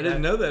 yeah, I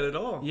didn't know that at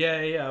all.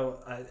 Yeah.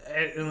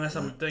 Unless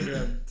I'm thinking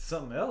of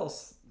something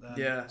else.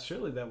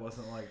 Surely that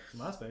wasn't like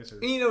MySpace or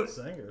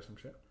Xanga or some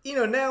shit.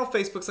 Now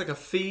Facebook's like a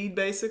feed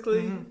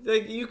basically.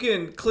 Like you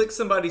can click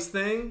somebody's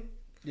thing,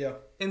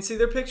 and see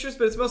their pictures,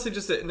 but it's mostly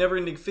just a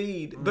never-ending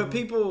feed. But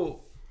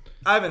people,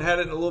 I haven't had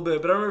it in a little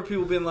bit, but I remember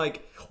people being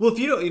like, "Well, if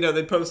you don't,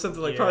 they'd post something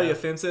like probably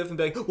offensive and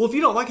be like, well, if you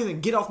don't like it,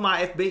 then get off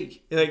my FB,'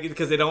 like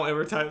because they don't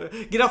ever type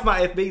it. Get off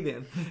my FB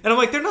then." And I'm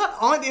like, they're not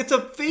on. It's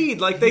a feed.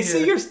 Like they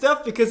see your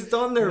stuff because it's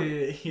on their.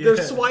 They're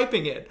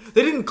swiping it.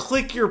 They didn't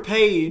click your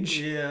page.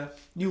 Yeah.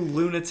 You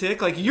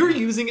lunatic! Like you're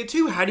using it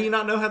too. How do you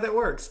not know how that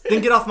works?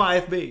 Then get off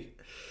my FB.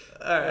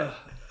 All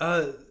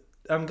right.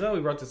 I'm glad we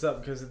brought this up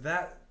because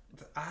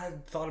I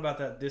thought about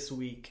that this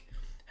week.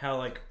 How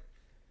like,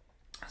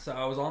 so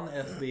I was on the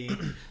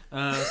FB.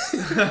 I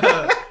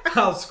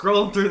was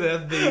scrolling through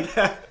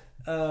the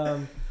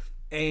FB,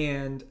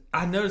 and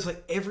I noticed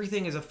like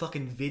everything is a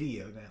fucking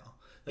video now.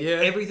 Like,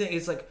 everything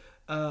is like,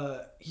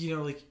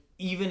 like.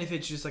 Even if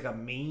it's just like a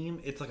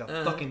meme, it's like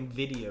a fucking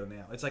video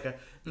now. It's like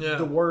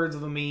the words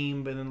of a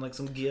meme, but then like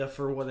some GIF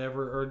or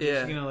whatever, or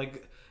just,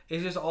 like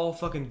it's just all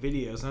fucking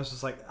videos. And I was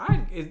just like,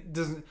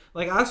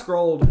 I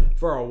scrolled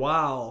for a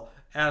while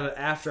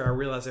after I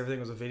realized everything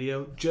was a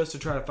video, just to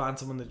try to find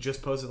someone that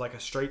just posted like a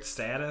straight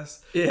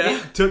status. Yeah,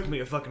 it took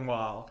me a fucking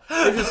while.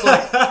 It's just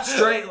like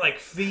straight like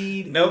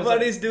feed.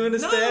 Nobody's doing a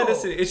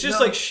status. It's just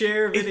like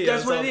share videos.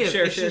 That's what it is.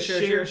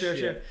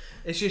 Share.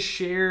 It's just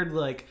shared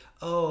like,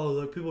 oh,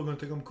 like people are gonna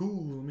think I'm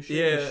cool. Let me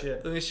share this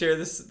shit. Let me share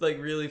this like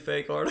really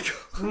fake article.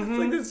 It's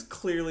like this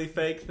clearly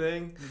fake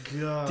thing.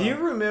 God. Do you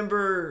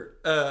remember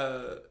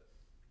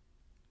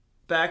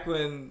back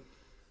when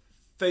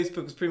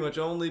Facebook was pretty much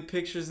only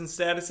pictures and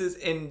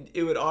statuses, and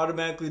it would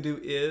automatically do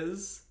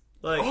is?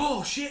 Like,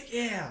 oh shit,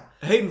 yeah.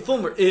 Hayden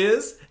Fulmer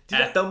is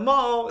at the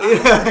mall.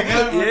 It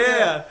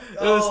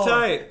was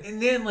tight. And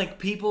then like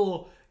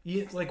people.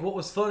 Like what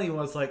was funny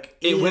was like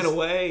it went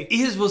away.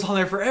 Is was on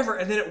there forever,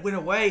 and then it went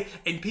away,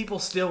 and people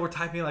still were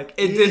typing like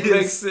it did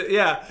make sense.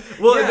 Yeah.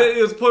 Well, and then it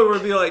was a point where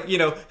it'd be like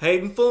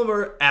Hayden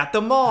Fulmer at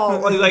the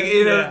mall, like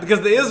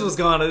because the is was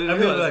gone. I didn't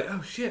realize. Like,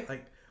 oh shit,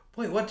 like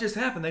wait, what just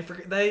happened?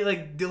 They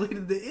like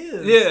deleted the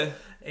is.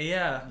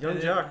 Yeah.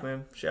 Young Jock,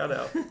 man, shout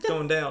out, it's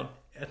going down.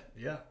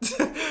 Yeah.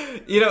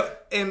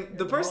 And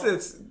the person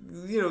that's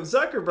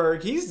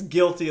Zuckerberg, he's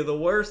guilty of the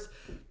worst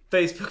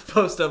Facebook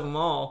post of them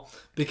all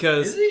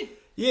because. Is he?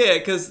 Yeah,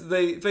 because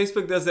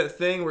Facebook does that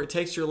thing where it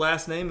takes your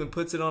last name and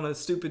puts it on a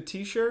stupid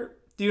T-shirt.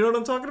 Do you know what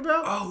I'm talking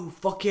about? Oh,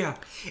 fuck yeah.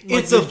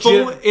 It's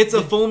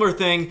a Fulmer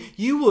thing.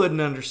 You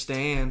wouldn't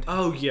understand.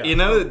 Oh, yeah.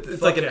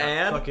 It's like an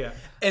ad. Fuck yeah.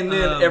 And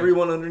then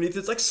everyone underneath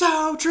it's like,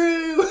 so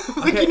true.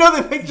 Like, they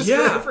make this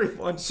for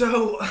everyone.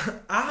 So,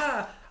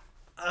 I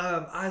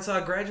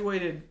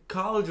graduated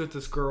college with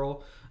this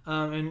girl,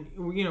 and,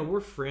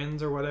 we're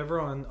friends or whatever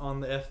on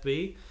the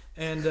FB.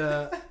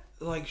 And,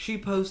 like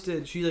she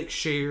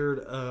shared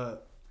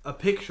a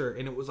picture,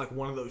 and it was like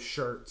one of those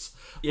shirts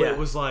where it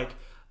was like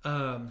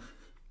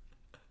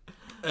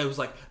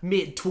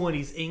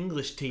mid-20s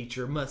English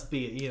teacher must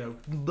be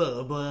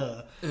blah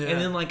blah, and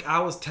then like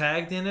I was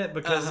tagged in it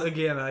because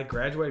again I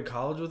graduated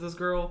college with this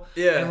girl,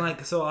 and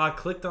like so I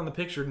clicked on the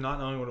picture not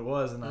knowing what it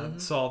was, and I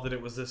saw that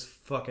it was this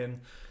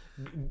fucking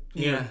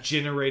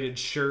generated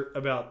shirt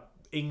about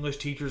English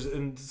teachers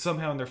and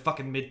somehow in their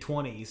fucking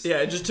mid-20s. Yeah,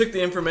 it just took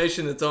the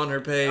information that's on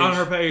her page.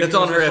 That's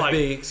on her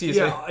FB, excuse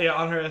me. Yeah,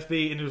 on her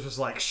FB, and it was just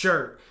like,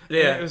 shirt.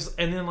 Yeah.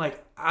 And then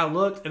like, I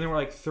looked, and there were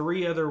like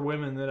 3 other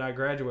women that I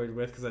graduated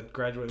with, because I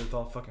graduated with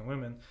all fucking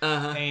women.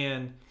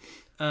 And,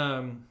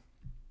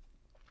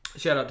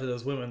 shout out to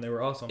those women, they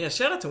were awesome. Yeah,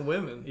 shout out to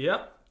women.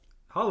 Yep.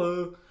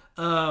 Hello.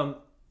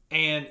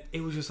 And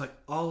it was just like,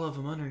 all of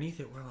them underneath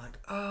it were like,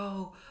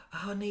 oh,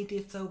 I need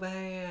this so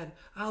bad.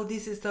 Oh,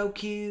 this is so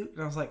cute.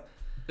 And I was like,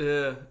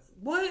 yeah.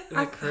 What? Isn't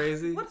that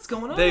crazy? What's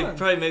going on? They've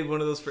probably made one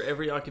of those for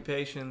every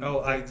occupation. Oh,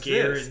 I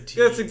guarantee.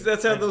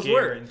 That's how those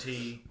work.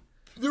 Guarantee.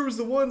 There was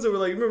the ones that were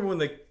like, remember when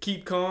the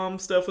keep calm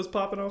stuff was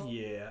popping off?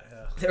 Yeah.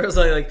 There was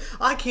like,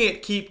 I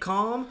can't keep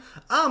calm.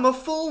 I'm a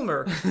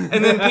Fulmer.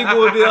 And then people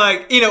would be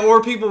like,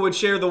 or people would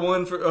share the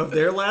one of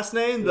their last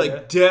name.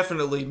 Like,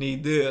 definitely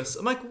need this.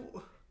 I'm like,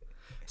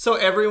 so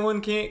everyone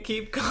can't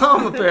keep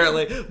calm,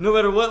 apparently. No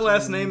matter what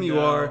last name you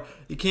are,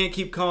 you can't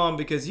keep calm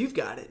because you've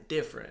got it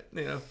different,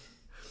 And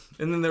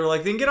then they were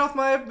like, then get off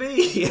my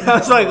FB. I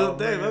was like, well,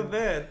 damn, my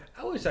bad.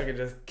 I wish I could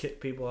just kick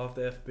people off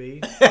the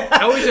FB.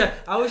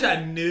 I wish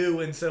I knew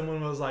when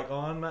someone was like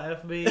on my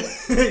FB,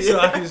 so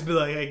I could just be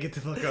like, "Hey, get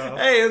the fuck off."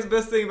 Hey, that's the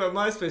best thing about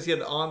MySpace. You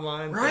had the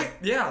online, right?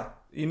 thing. Yeah.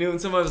 You knew when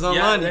somebody was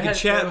online, you could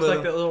chat with them. It was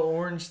like that little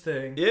orange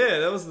thing. Yeah,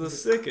 that was the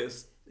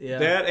sickest. Yeah.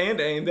 That and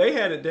AIM, they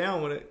had it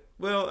down when it.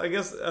 Well, I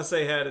guess I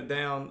say had it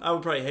down. I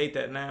would probably hate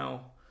that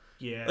now.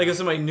 Yeah. Like if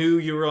somebody knew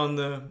you were on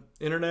the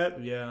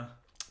internet. Yeah.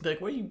 Like,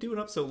 why are you doing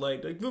up so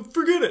late? Like, well,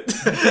 forget it.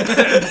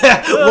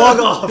 Log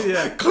off.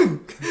 Yeah.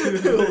 Clink.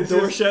 Little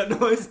door shut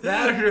noise.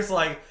 That or just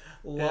like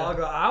log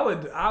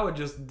off. I would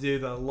just do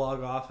the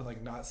log off and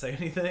like not say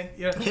anything.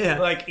 You know? Yeah.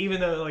 Like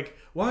even though like,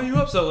 why are you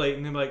up so late?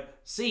 And then like,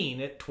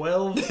 seen at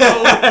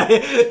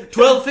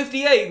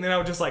 12:58, and then I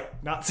would just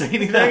like not say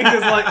anything,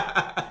 just like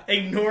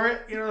ignore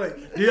it. You know,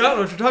 like, dude, I don't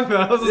know what you're talking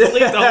about. I was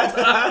asleep the whole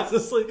time. I was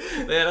asleep.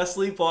 Man, I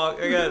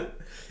sleepwalk. I got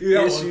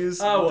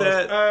issues I with was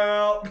that.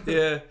 out.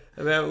 Yeah,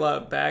 I've had a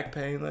lot of back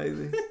pain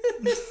lately.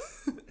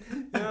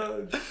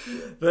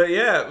 But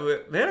yeah,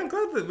 man, I'm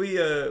glad that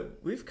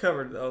we've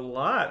covered a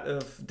lot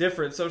of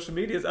different social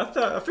medias.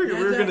 I figured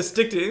we were going to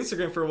stick to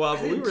Instagram for a while,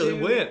 but we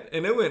really went,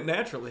 and it went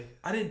naturally.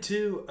 I did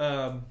too,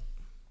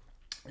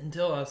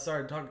 until I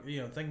started talking,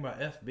 thinking about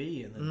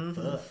FB, and then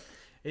fuck,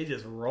 it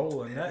just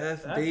rolling.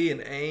 FB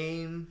and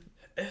AIM.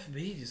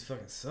 FB just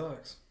fucking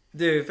sucks,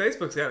 dude.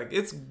 Facebook's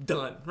it's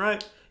done,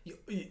 right?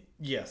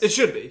 Yes, it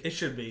should be. It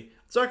should be.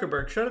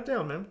 Zuckerberg, shut it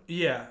down, man.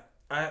 Yeah.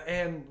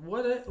 And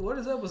what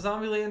is up with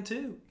Zombieland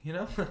 2?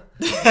 Yeah,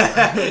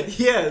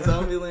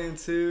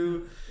 Zombieland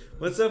 2.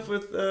 What's up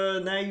with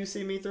Now You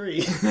See Me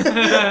 3?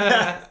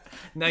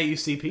 Now You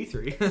See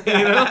P3.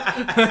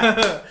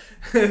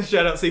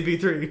 Shout out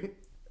CP3.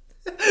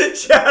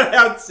 Shout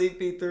out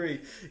CP3.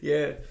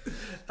 Yeah.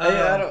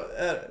 I don't.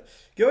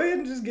 Go ahead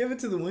and just give it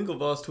to the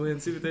Winklevoss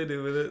twins. See what they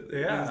do with it.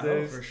 Yeah, these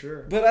days. for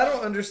sure. But I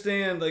don't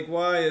understand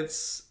why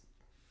it's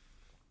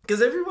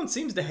because everyone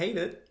seems to hate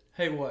it.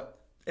 Hey, what?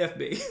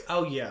 FB.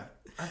 Oh yeah,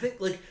 I think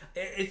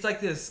it's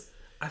like this.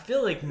 I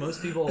feel like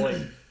most people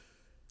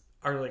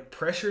are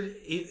pressured.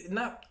 I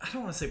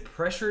don't want to say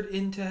pressured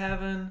into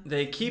having.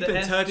 They keep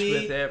in touch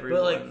with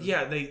everyone,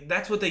 but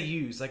that's what they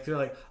use. Like they're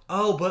like,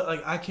 oh,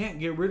 but I can't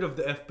get rid of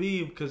the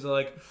FB because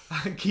I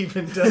keep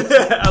in touch.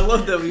 I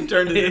love that we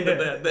turned it into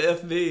that. The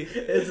FB,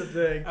 it's a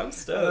thing. I'm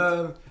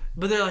stoked.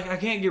 But they're like, I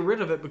can't get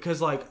rid of it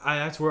because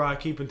that's where I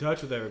keep in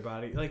touch with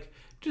everybody. Like.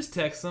 Just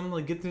text them,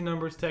 get their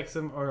numbers, text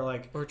them,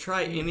 or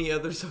try any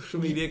other social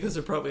media because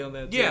they're probably on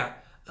that too. Yeah.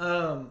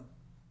 I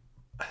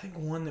think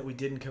one that we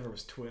didn't cover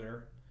was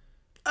Twitter.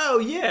 Oh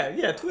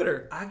yeah,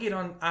 Twitter. I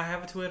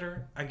have a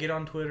Twitter. I get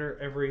on Twitter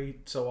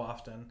every so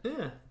often.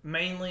 Yeah.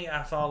 Mainly,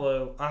 I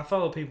follow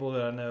people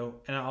that I know,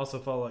 and I also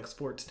follow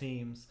sports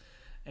teams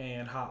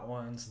and hot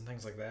ones and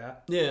things like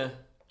that. Yeah.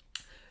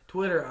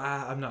 Twitter,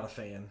 I'm not a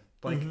fan.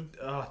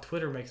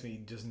 Twitter makes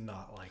me just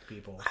not like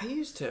people. I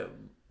used to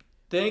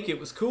think it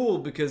was cool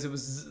because it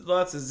was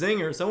lots of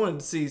zingers. I wanted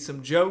to see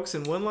some jokes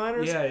and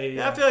one-liners.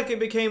 Yeah. I feel like it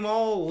became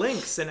all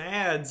links and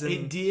ads. And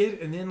it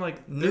did, and then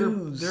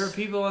news. There are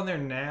people on there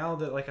now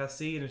that I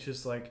see, and it's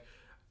just don't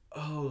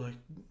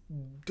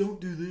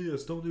do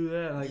this, don't do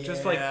that. And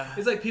just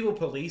it's like people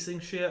policing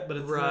shit, but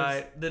it's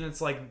right. Then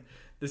it's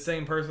the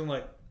same person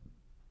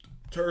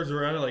turns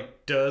around and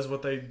does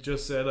what they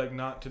just said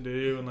not to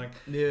do, and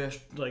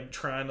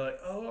trying to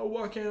oh,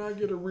 why can't I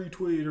get a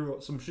retweet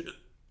or some shit.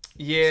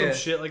 Yeah. Some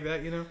shit like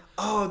that,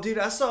 Oh, dude,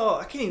 I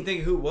can't even think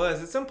of who it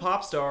was. It's some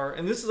pop star,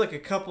 and this is a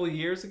couple of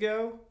years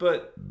ago,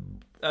 but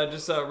I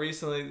just saw it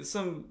recently.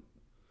 Some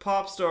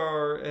pop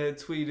star had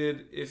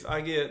tweeted, if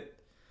I get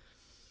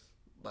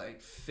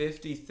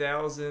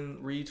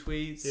 50,000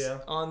 retweets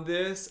on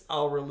this,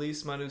 I'll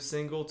release my new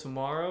single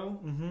tomorrow.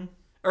 Mm-hmm.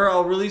 Or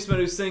I'll release my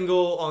new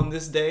single on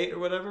this date or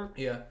whatever.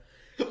 Yeah.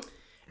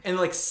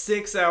 And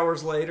 6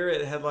 hours later,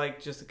 it had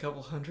just a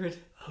couple hundred.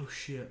 Oh,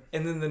 shit.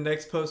 And then the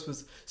next post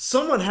was,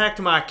 someone hacked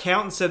my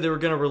account and said they were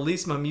going to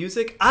release my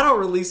music. I don't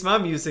release my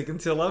music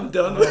until I'm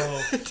done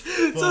with it.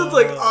 So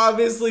it's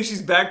obviously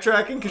she's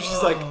backtracking because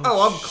she's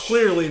I'm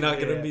clearly not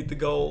going to meet the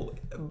goal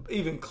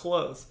even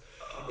close.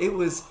 It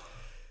was,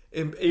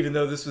 even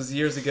though this was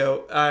years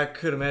ago, I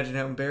could imagine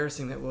how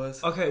embarrassing that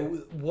was. Okay,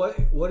 what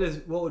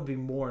would be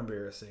more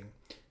embarrassing?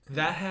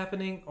 That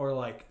happening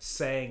or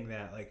saying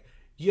that?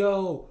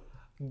 Yo,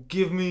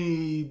 give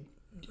me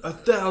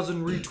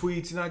 1,000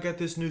 retweets and I got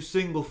this new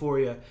single for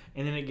you,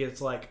 and then it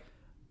gets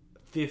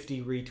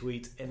 50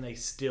 retweets and they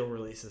still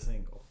release a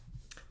single.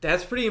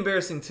 That's pretty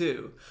embarrassing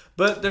too.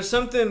 But there's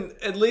something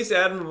at least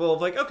admirable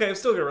of okay, I'm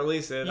still gonna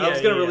release it. I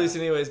was gonna release it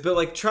anyways.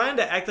 But trying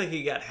to act like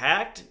it got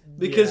hacked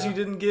because you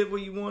didn't get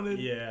what you wanted.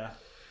 Yeah.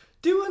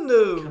 Doing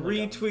the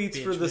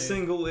retweets for the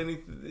single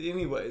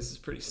anyways is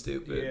pretty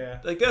stupid.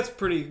 Yeah. That's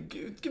pretty.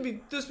 Give me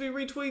just be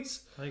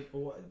retweets.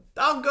 What?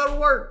 I'll go to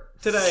work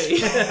today.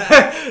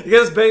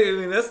 Because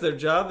that's their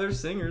job. They're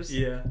singers.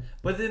 Yeah.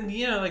 But then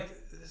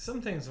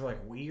some things are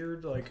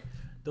weird.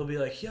 They'll be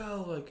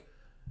yo,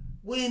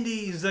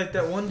 Wendy's,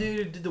 that one dude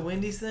who did the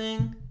Wendy's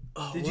thing.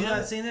 Oh, did you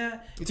not see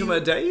that? You talking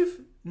about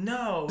Dave?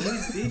 No,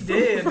 he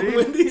did, dude.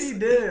 Wendy's? He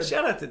did.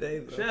 Shout out to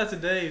Dave. Though. Shout out to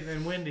Dave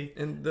and Wendy.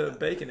 And the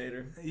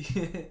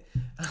Baconator.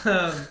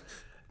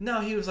 No,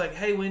 he was like,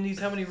 "Hey, Wendy's,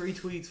 how many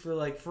retweets for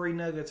like free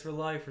nuggets for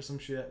life or some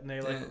shit?" And they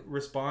like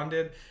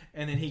responded,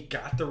 and then he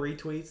got the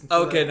retweets. And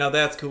so Now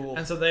that's cool.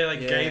 And so they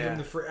like gave him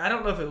the free. I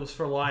don't know if it was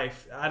for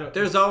life. I don't.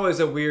 There's always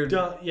a weird.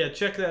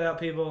 Check that out,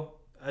 people.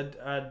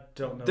 I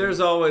don't know. There's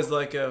always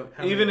like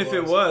even if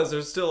it was,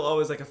 there's still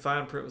always like a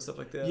fine print and stuff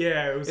like that.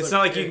 Yeah, it was. It's not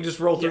like you can just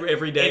roll through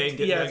every day and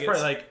get nuggets. It's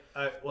probably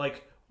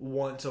like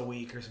once a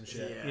week or some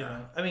shit. Yeah. You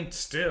know, I mean,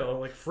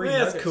 still like free. Yeah,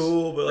 nuggets. it's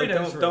cool, but like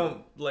Free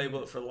don't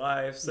label it for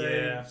life.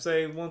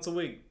 Say once a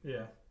week.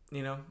 Yeah,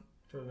 you know,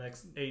 for the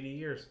next 80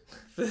 years.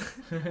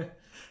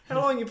 How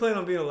long you plan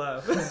on being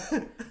alive?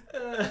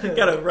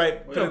 Gotta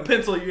write. We're gonna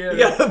pencil you in.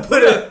 You gotta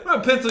put We're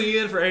gonna pencil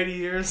you in for 80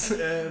 years.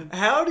 And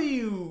how do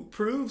you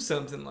prove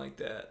something like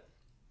that?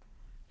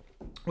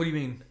 what do you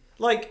mean?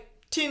 Like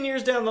 10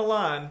 years down the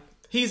line,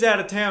 he's out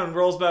of town,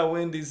 rolls by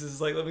Wendy's,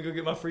 is like, "Let me go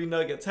get my free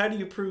nuggets." How do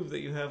you prove that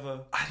you have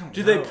a? I don't.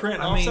 Do know. they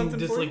print off something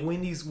just for like you?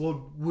 Wendy's?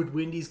 Would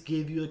Wendy's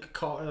give you like a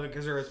card? Like,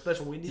 is there a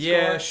special Wendy's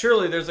Yeah, card?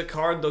 surely there's a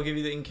card they'll give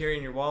you that you can carry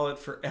in your wallet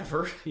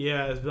forever.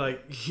 Yeah, it's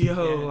like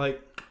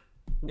like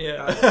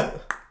Yeah.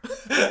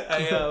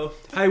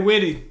 Hey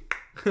Wendy.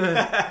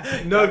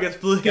 Nuggets,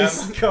 please.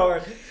 Got my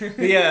card. But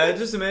yeah, I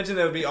just imagine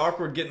that would be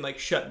awkward getting like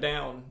shut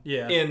down.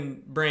 Yeah.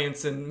 In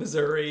Branson,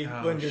 Missouri,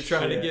 when you're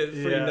trying to get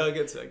free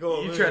nuggets. Like,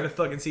 you're trying to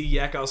fucking see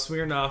Yakov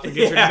Smirnoff and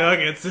get your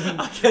nuggets,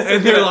 and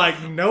and they're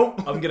like,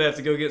 nope. I'm gonna have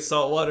to go get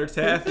saltwater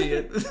taffy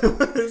at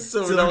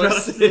Silver Dollar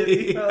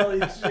City. Holy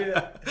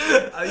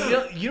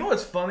shit! You know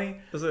what's funny?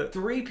 What's it?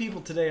 3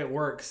 people today at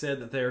work said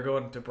that they were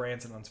going to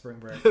Branson on spring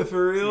break.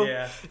 For real?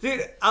 Yeah.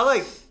 Dude, I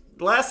like.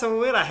 Last time we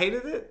went, I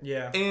hated it.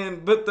 Yeah.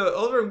 But the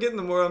older I'm getting,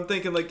 the more I'm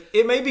thinking, like,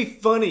 it may be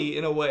funny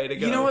in a way to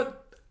go. You know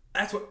what?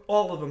 That's what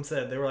all of them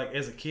said. They were like,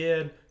 as a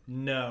kid,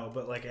 no.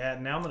 But, like,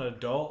 now I'm an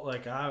adult.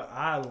 Like,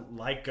 I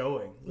like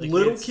going. Like,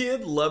 little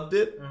kid, loved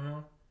it.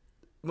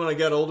 When I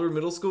got older,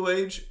 middle school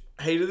age,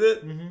 hated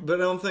it.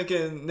 But I'm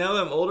thinking, now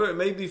that I'm older, it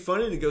may be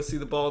funny to go see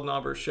the Bald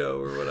Knobber show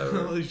or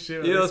whatever. Holy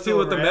shit. You know those people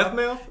with the meth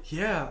mouth?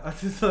 Yeah. I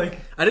just like...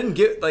 I didn't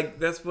get, like,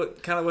 that's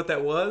what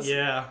that was?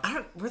 Yeah.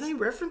 Were they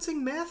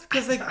referencing meth?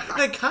 Because they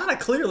kind of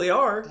clearly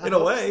are, in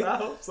a way. I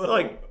hope so.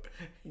 Like,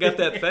 got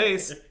that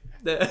face.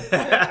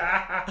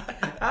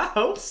 I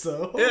hope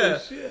so. Holy Yeah.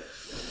 shit.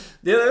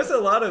 Yeah, there's a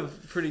lot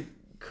of pretty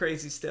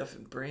crazy stuff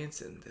in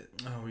Branson that...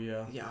 Oh,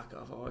 yeah.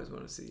 Yakov. I always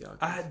want to see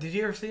Yakov. Did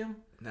you ever see him?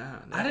 Nah.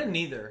 I didn't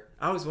either.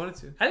 I always wanted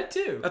to. I did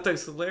too. I thought it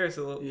was hilarious as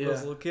a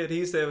little kid. He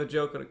used to have a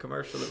joke on a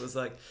commercial that was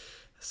like,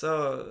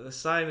 "So a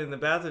sign in the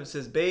bathroom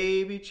says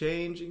baby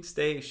changing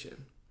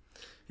station."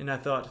 And I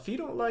thought, if you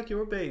don't like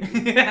your baby.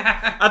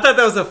 I thought that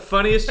was the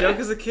funniest joke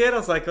as a kid. I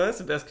was like, oh, that's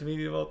the best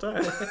comedian of all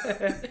time.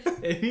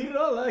 If you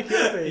don't like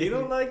your baby. You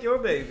don't like your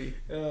baby.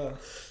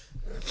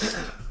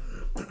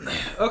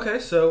 Okay,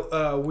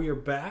 so we are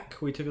back.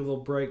 We took a little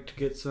break to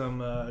get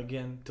some,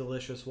 again,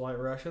 delicious White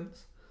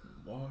Russians.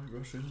 White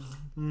Russians.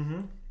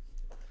 Mm-hmm.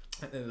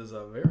 It is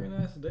a very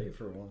nice day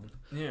for one.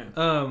 Yeah.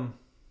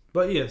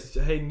 But yes,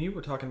 Hayden, you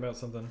were talking about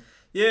something.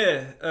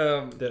 Yeah.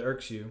 That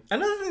irks you.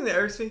 Another thing that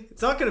irks me,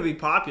 it's not going to be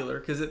popular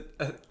because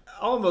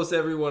almost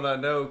everyone I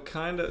know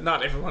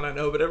not everyone I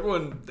know, but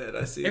everyone that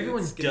I see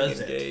everyone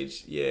does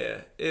engaged.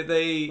 Yeah.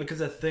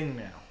 Because it's a thing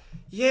now.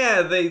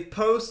 Yeah, they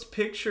post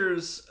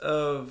pictures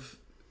of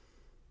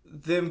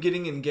them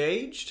getting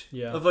engaged.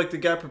 Yeah. Of like the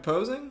guy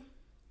proposing.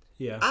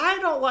 Yeah. I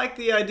don't like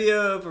the idea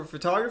of a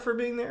photographer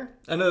being there.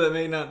 I know that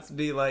may not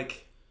be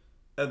like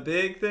a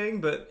big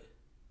thing, but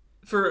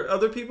for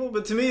other people,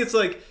 but to me it's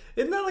like,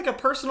 isn't that like a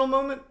personal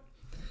moment?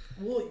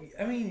 Well,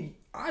 I mean,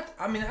 I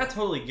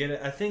totally get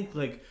it. I think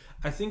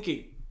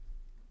it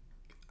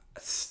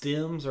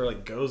stems or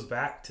like goes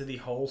back to the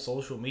whole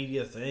social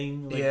media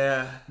thing. Like,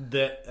 yeah.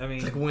 That I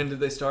mean, like when did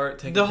they start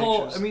taking the pictures?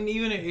 whole? I mean,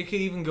 even it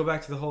could even go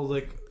back to the whole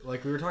like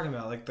we were talking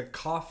about, like the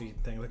coffee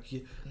thing.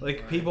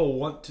 Like people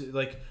want to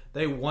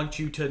they want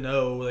you to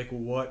know like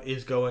what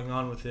is going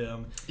on with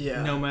them.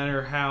 Yeah. No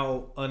matter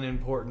how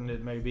unimportant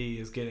it may be,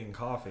 is getting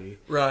coffee.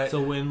 Right.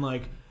 So when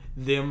like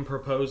them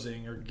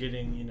proposing or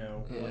getting,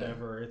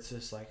 whatever, it's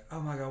just like, oh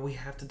my god, we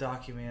have to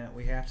document,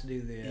 we have to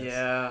do this.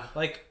 Yeah.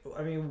 Like,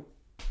 I mean,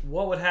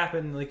 what would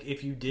happen like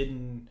if you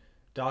didn't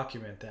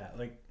document that?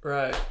 Like,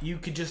 right. You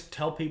could just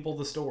tell people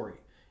the story.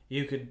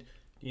 You could,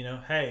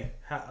 hey,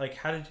 how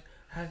did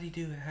he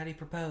do it? How did he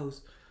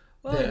propose?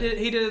 Well,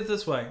 he did it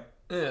this way.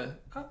 Yeah.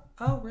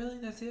 Oh, really?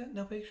 That's it?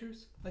 No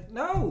pictures? Like,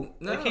 no.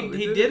 Like,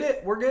 he did did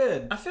it. We're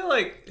good. I feel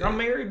like I'm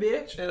married,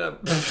 bitch.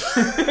 Got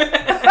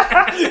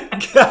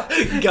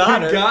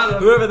her. Got him.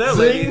 Whoever that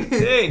lady.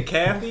 Hey,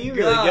 Kathy, you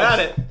really got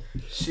it.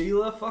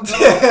 Sheila, fuck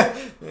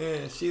off.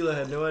 Yeah, Sheila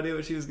had no idea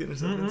what she was getting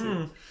herself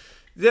into.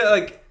 Yeah,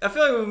 like, I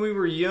feel like when we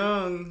were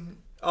young,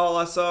 all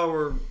I saw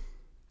were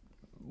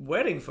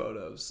wedding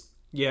photos.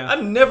 Yeah.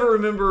 I never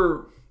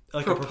remember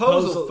like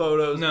proposal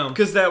photos. No.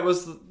 Because that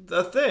was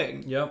the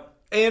thing. Yep.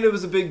 And it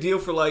was a big deal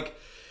for, like,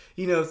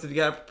 if the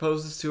guy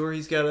proposes to her,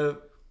 he's got to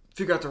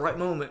figure out the right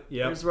moment.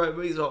 Yep. He's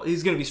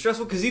going to be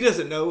stressful because he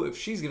doesn't know if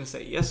she's going to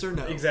say yes or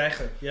no.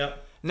 Exactly.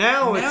 Yep.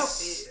 Now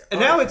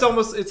it's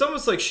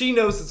almost like she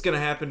knows it's going to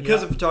happen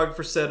because of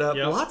photographer setup.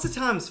 Yep. Lots of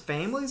times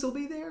families will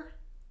be there.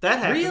 That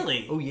happens.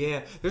 Really? Oh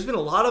yeah. There's been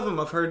a lot of them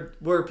I've heard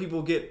where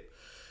people get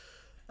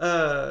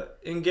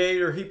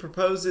engaged or he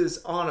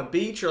proposes on a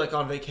beach or like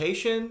on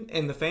vacation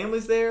and the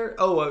family's there.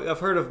 Oh, I've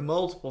heard of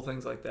multiple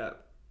things like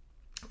that.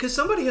 Because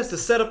somebody has to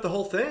set up the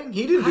whole thing.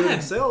 He didn't do it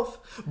himself.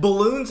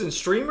 Balloons and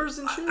streamers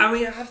and shit. I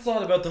mean, I've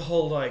thought about the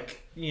whole,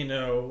 like, you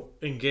know,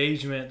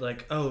 engagement.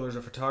 Like, oh, there's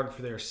a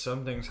photographer there.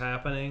 Something's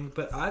happening.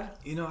 But I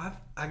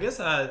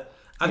guess I've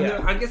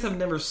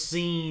never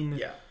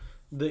seen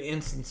the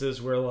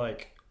instances where,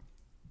 like,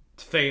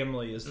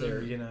 family is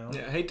there, you know?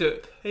 Yeah, hate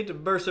to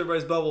burst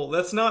everybody's bubble.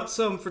 That's not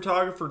some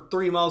photographer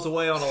 3 miles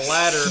away on a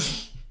ladder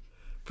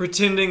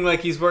pretending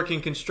like he's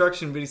working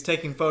construction, but he's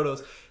taking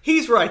photos.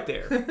 He's right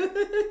there.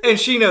 And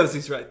she knows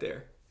he's right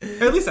there.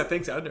 Or at least I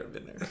think so. I've never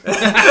been there.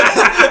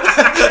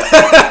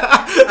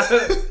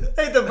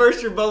 Hate to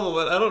burst your bubble,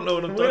 but I don't know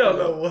what I'm talking about. We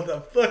don't know what the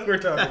fuck we're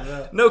talking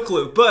about. No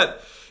clue.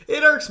 But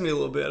it irks me a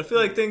little bit. I feel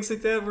like things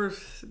like that were...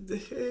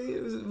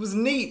 It was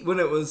neat when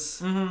it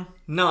was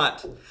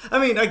not. I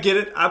mean, I get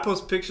it. I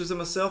post pictures of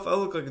myself. I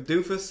look like a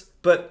doofus.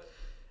 But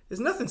there's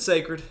nothing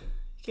sacred.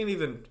 You can't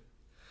even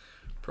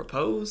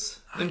propose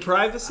in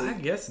privacy. I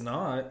guess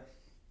not.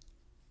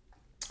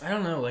 I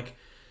don't know. Like,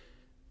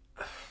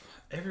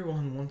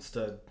 everyone wants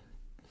to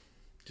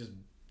just...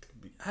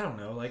 I don't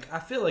know. Like, I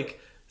feel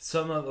like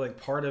some of... Like,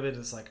 part of it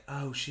is like,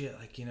 oh, shit.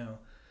 Like, you know...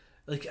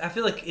 Like, I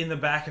feel like in the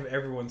back of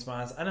everyone's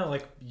minds, I know,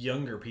 like,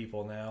 younger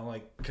people now,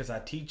 like, because I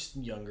teach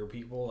younger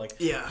people, like,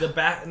 the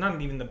back, not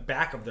even the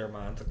back of their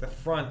minds, like, the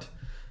front,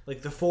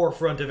 like, the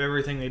forefront of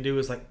everything they do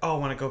is like, oh, I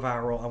want to go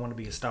viral, I want to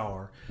be a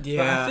star. Yeah.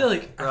 But I feel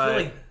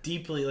like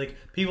deeply, like,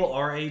 people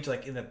our age,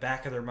 like, in the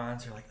back of their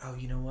minds are like, oh,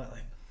 you know what,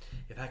 like,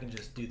 if I can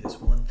just do this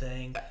one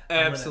thing,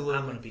 absolutely,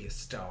 I'm gonna be a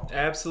star.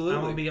 Absolutely.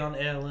 I'm gonna be on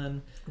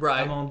Ellen. Right.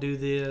 I'm gonna do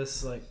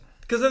this, like...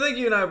 Because I think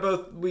you and I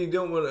both, we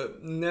don't want to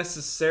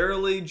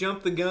necessarily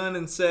jump the gun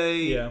and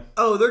say,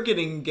 oh, they're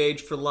getting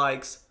engaged for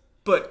likes,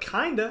 but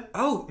kinda.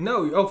 Oh,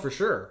 no. Oh, for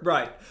sure.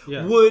 Right.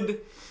 Yeah. What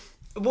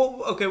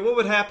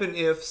would happen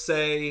if,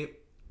 say,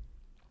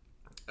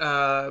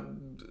 the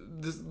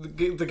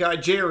guy,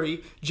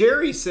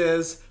 Jerry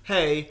says,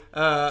 hey,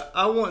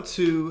 I want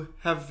to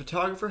have a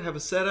photographer, have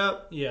a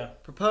setup,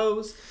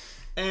 propose,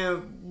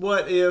 and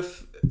what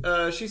if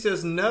she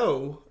says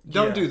no,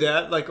 don't do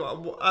that, like,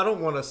 I don't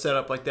want to set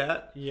up like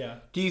that. Yeah.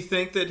 Do you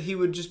think that he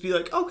would just be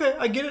like, okay,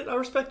 I get it, I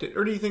respect it?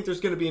 Or do you think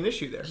there's going to be an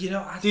issue there? You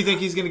know, do you think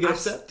he's going to get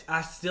upset?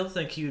 I still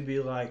think he would be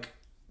like,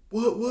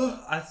 what?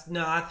 I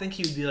think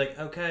he would be like,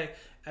 okay,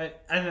 I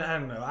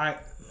don't know.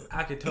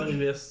 I could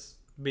totally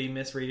be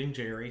misreading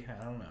Jerry.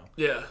 I don't know.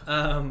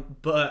 Yeah.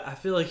 But I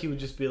feel like he would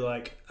just be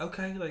like,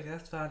 okay, like,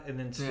 that's fine. And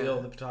then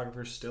still the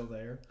photographer's still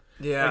there.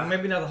 Yeah. Like,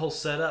 maybe not the whole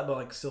setup, but,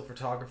 like, still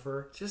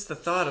photographer. Just the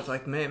thought of,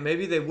 like, man,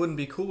 maybe they wouldn't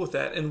be cool with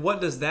that. And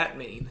what does that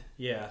mean?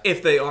 Yeah.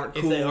 If they aren't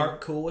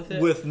cool with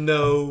it? With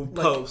no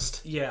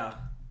post. Yeah.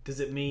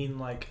 Does it mean,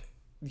 like...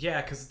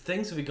 Yeah, because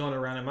things would be going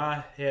around in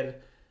my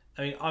head.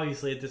 I mean,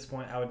 obviously, at this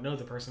point, I would know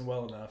the person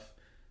well enough,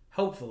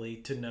 hopefully,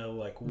 to know,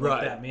 like,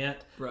 what that meant.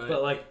 Right.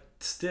 But, like,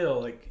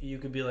 still, like, you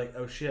could be like,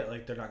 oh, shit,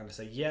 like, they're not going to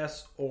say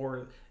yes,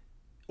 or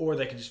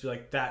they could just be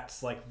like,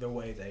 that's, like, the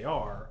way they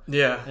are.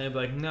 Yeah. And they'd be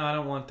like, no, I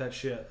don't want that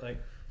shit. Like,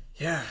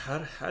 yeah,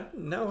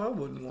 no, I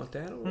wouldn't want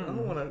that. I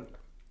don't want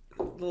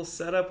a little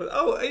setup.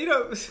 Oh, you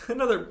know,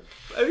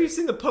 have you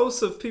seen the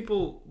posts of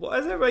people, why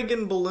is everybody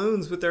getting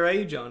balloons with their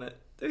age on it?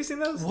 Have you seen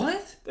those?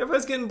 What?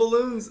 Everybody's getting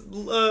balloons,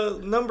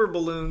 number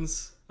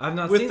balloons. I've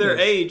not with seen their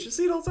this. age. You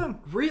see it all the time.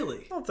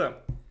 Really? All the time.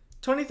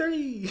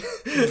 23.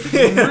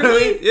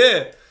 Really?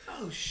 Yeah.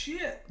 Oh,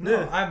 shit.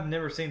 No, I've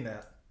never seen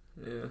that.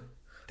 Yeah.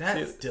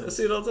 That's I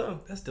see it all the time.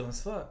 That's dumb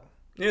as fuck.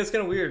 Yeah, it's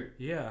kind of weird.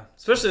 Yeah.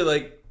 Especially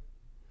like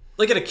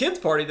at a kid's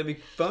party, that'd be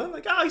fun.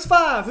 Like, oh, he's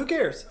 5. Who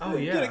cares? Oh,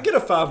 yeah. Get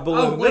a 5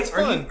 balloon. Oh, wait, that's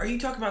fun. Are you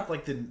talking about,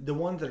 like, the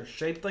ones that are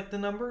shaped like the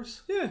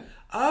numbers? Yeah.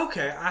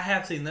 Okay, I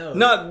have seen those.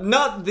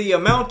 Not the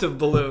amount of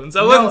balloons.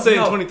 I wasn't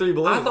saying 23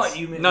 balloons. I thought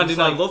you meant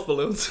 99 loaf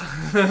balloons.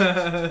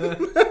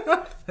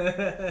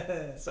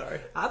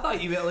 Sorry. I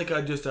thought you meant like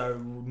just a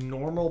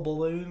normal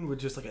balloon with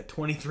just like a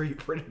 23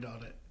 printed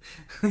on it.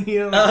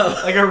 You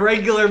know, like a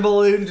regular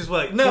balloon, just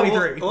like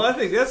 23. Well, I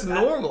think that's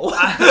normal.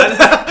 I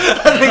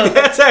think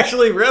that's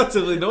actually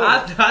relatively normal.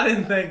 I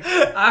didn't think.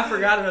 I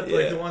forgot about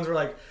the ones where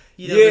like,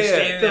 you know, they're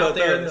standing out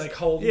there and they're like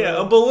holding. Yeah,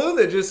 them. A balloon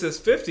that just says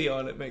 50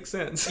 on it makes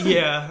sense.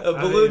 Yeah, a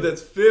balloon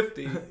that's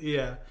 50.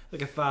 Yeah,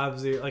 like a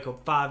 50, like a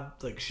 5,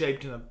 like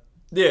shaped in a.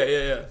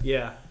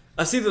 Yeah.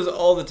 I see those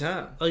all the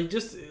time.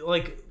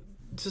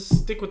 Just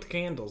stick with the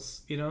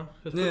candles, you know?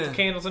 Just put the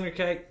candles on your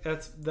cake.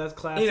 That's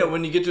classic. You know,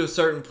 when you get to a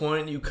certain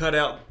point, you cut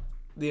out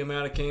the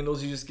amount of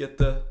candles, you just get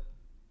the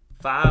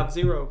 50.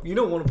 You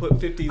don't want to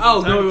put 50. Oh,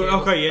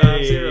 no, okay, yeah.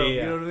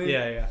 You know what I mean?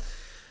 Yeah.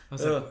 I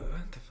was like,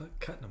 what the fuck?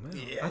 Cutting them out?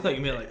 Yeah, I thought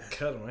you meant like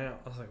cut them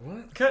out. I was like,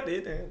 what? Cut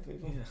it out,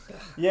 people.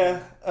 Yeah.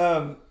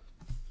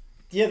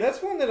 Yeah,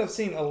 that's one that I've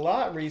seen a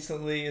lot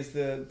recently. Is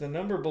the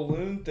number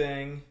balloon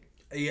thing.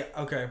 Yeah.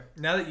 Okay.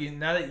 Now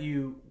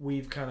that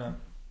we've kind of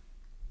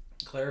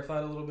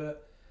clarified a little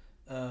bit.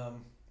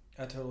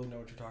 I totally know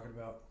what you're talking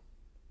about.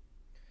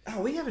 Oh,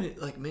 we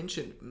haven't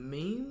mentioned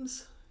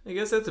memes. I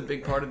guess that's a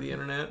big part of the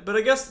internet, but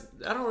I guess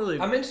I don't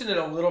really. I mentioned it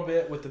a little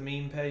bit with the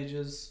meme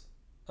pages.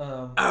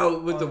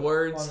 The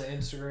words on the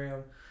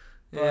Instagram.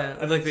 Yeah,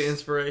 I like the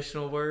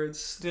inspirational words.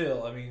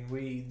 Still, I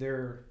mean,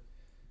 they're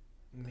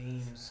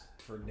memes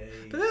for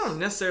days. But they don't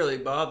necessarily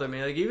bother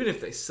me. Like, even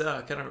if they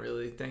suck, I don't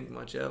really think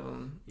much of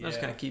them. Yeah. I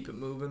just kind of keep it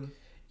moving.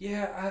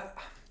 Yeah,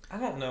 I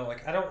don't know.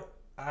 Like, I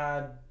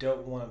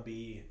don't want to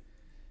be.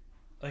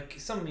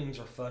 Like, some memes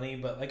are funny,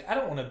 but, like, I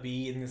don't want to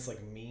be in this,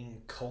 like,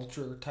 meme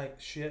culture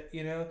type shit,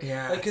 you know?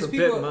 Yeah, like, it's a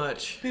bit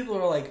much. People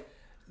are like,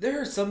 there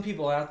are some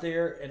people out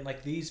there, and,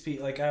 like, these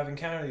people, like, I've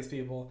encountered these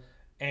people,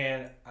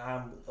 and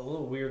I'm a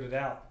little weirded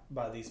out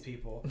by these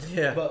people.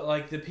 Yeah. But,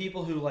 like, the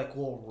people who, like,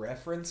 will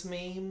reference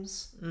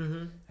memes,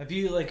 mm-hmm. Have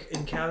you, like,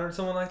 encountered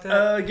someone like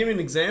that? Give me an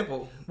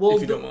example, well,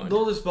 if you don't mind.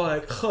 They'll just be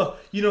like,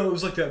 you know, it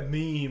was like that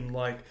meme,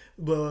 like,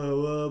 blah,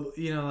 blah, blah,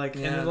 you know, like,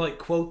 and then, like,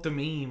 quote the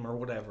meme or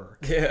whatever.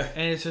 Yeah.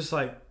 And it's just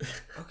like,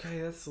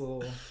 okay, that's a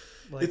little...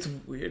 Like, it's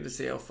weird to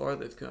see how far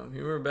they've come.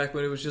 You remember back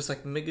when it was just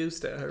like Me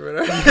Gusta or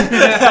whatever?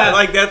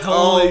 Like, that's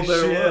all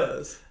there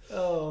was.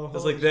 Oh, it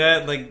was like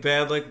that, like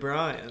Bad Like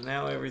Brian.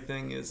 Now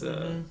everything is...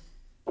 Mm-hmm.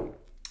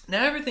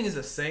 Now everything is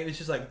the same. It's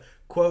just like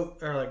quote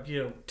or like,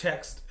 you know,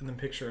 text and then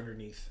picture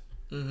underneath.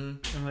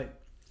 Mm-hmm. I'm like,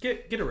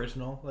 get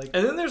original. Like,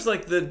 and then there's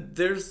like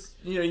you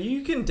know,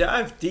 you can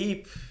dive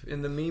deep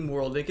in the meme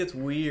world. It gets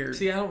weird.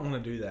 See, I don't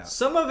want to do that.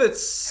 Some of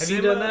it's... Have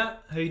you done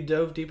that? Have you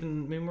dove deep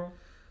in the meme world?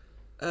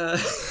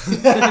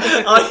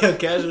 I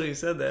casually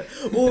said that.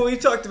 Well, we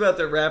talked about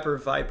the rapper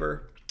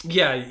Viper.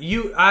 Yeah,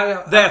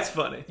 that's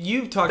funny.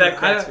 You've talked that about,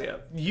 cracks me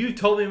up. You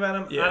told me about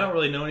him. Yeah. I don't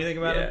really know anything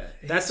about him.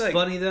 That's like,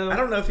 funny though. I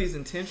don't know if he's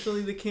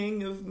intentionally the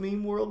king of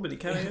meme world, but he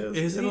kind of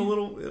is in a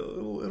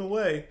little in a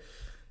way.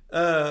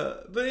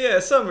 But yeah,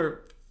 some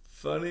are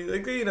funny.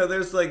 Like, you know,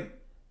 there's like.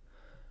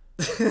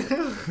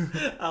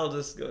 I'll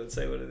just go and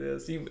say what it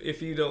is.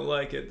 If you don't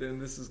like it, then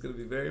this is going to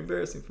be very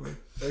embarrassing for me.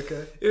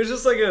 Okay. It was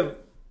just like a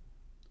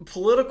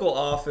political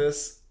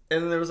office,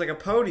 and there was like a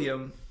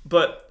podium,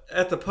 but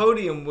at the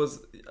podium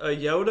was a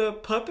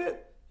Yoda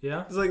puppet.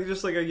 Yeah. It's like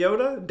just like a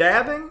Yoda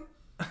dabbing.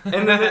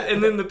 And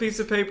then the piece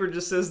of paper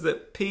just says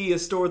that pee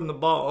is stored in the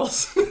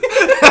balls. And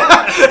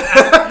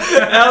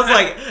I was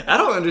like, I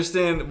don't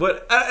understand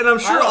what, and I'm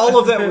sure all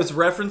of that was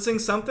referencing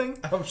something.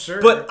 I'm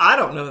sure. But I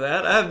don't know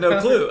that. I have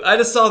no clue. I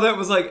just saw that and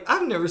was like,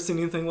 I've never seen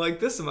anything like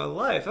this in my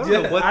life. I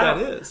don't know what that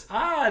is.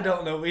 I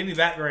don't know any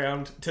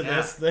background to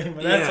this thing,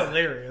 but that's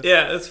hilarious.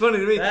 Yeah, it's funny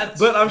to me.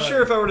 But I'm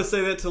sure if I were to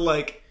say that to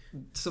like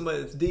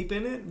somebody that's deep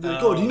in it,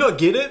 like, oh, do you not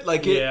get it?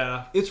 Like,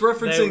 it's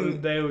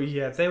referencing.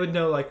 They would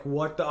know like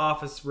what the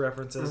Office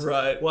references,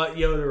 right? What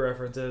Yoda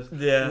references,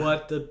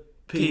 what the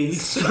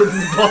peas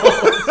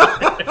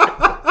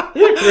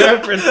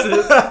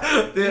references.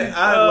 Yeah,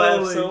 I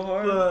laughed so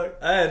hard. Fuck.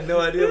 I had no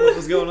idea what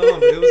was going on,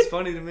 but it was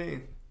funny to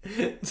me.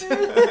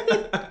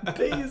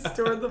 Peas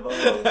toward the balls.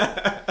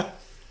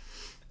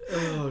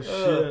 Oh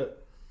shit!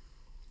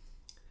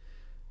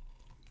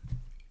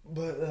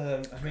 But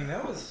I mean,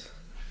 that was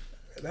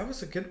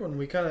a good one.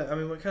 We kind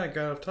of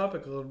got off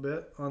topic a little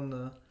bit on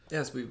the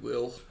yes, we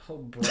will whole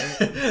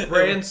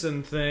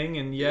Branson thing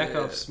and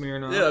Yakov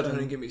Smirnoff. Yeah,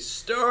 don't get me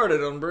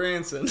started on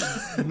Branson.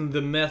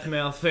 The meth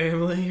mouth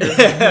family,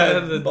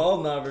 the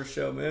Ball Knobber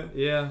show, man.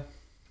 Yeah,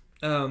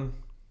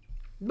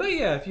 but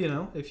yeah,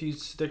 if you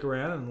stick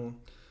around and will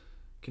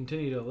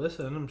continue to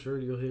listen, I'm sure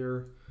you'll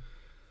hear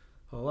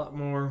a lot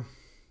more.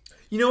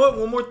 You know what?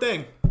 One more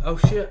thing. Oh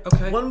shit!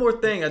 Okay. One more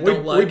thing I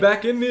don't like. We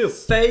back in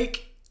this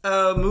fake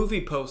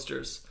movie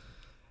posters.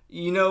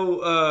 You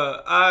know,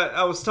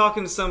 I was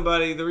talking to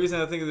somebody. The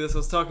reason I think of this, I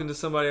was talking to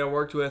somebody I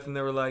worked with, and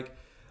they were like,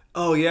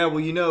 "Oh yeah, well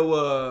you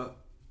know,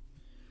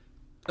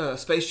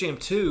 Space Jam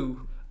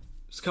 2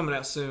 is coming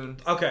out soon."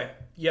 Okay.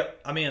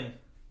 Yep. I'm in.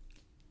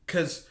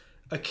 Because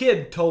a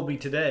kid told me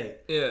today.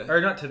 Yeah.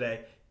 Or not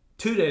today.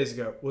 2 days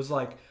ago was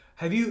like,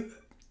 do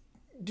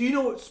you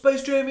know what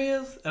Space Jam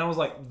is? And I was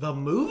like, the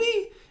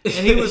movie? And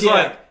he was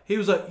like,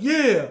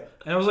 yeah.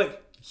 And I was like,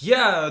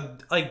 yeah,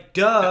 like,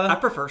 duh. I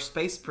prefer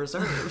Space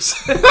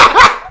Preserves.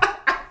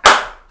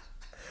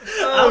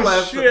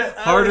 Oh, shit.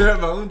 Harder at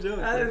my own joke.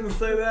 I didn't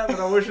say that, but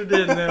I wish I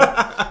did now.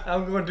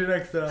 I'm going to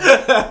next time.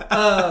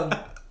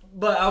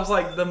 But I was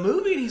like, the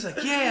movie? And he's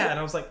like, yeah. And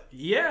I was like,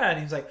 yeah. And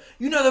he's like,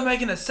 you know they're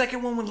making a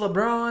second one with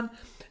LeBron?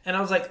 And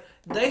I was like,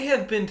 they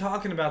have been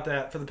talking about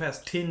that for the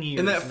past 10 years.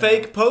 And that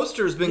fake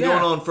poster has been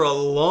going on for a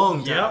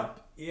long time.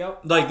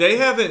 Yep. Like, they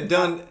haven't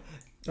done...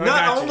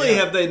 Not only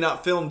have they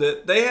not filmed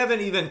it, they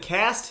haven't even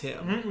cast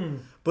him.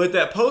 Mm-mm. But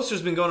that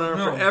poster's been going on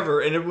forever,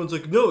 and everyone's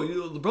like, no,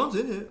 LeBron's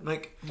in it.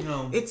 Like,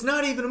 no. It's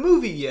not even a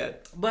movie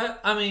yet.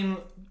 But, I mean,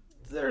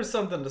 there's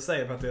something to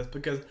say about this,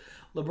 because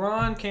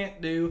LeBron can't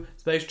do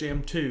Space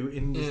Jam 2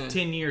 in just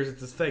 10 years that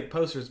this fake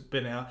poster's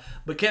been out,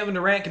 but Kevin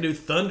Durant can do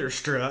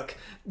Thunderstruck,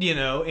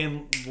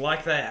 in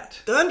like that.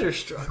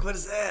 Thunderstruck? What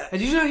is that?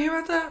 Did you not hear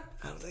about that?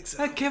 I don't think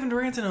so. Like Kevin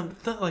Durant's in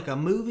a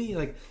movie,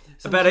 like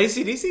about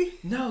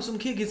AC/DC? No, some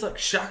kid gets like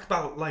shocked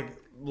by like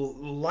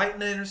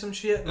lightning or some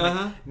shit. And,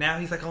 like, now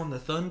he's like on the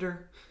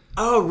Thunder.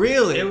 Oh,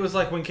 really? It was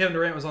like when Kevin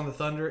Durant was on the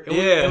Thunder.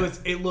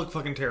 It looked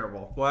fucking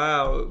terrible.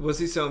 Wow. Was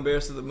he so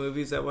embarrassed of the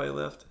movie? Is that why he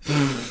left?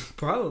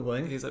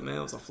 Probably. He's like, man,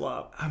 it was a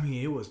flop. I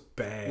mean, it was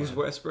bad. Was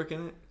Westbrook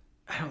in it?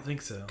 I don't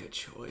think so. Good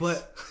choice.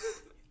 But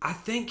I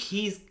think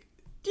he's...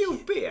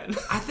 You've been.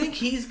 I think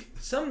he's...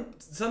 Some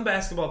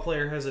basketball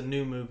player has a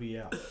new movie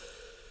out.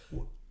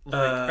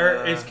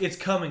 Or it's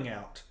coming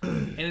out.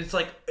 And it's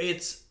like...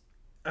 It's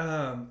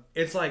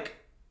like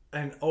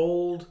an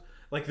old...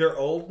 Like, they're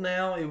old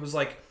now. It was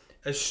like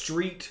a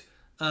street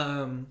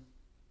ball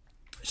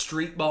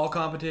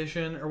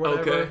competition or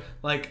whatever. Okay.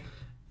 Like,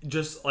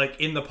 just like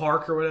in the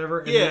park or whatever.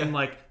 And then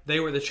like they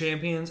were the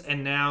champions,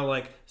 and now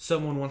like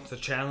someone wants to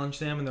challenge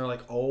them, and they're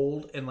like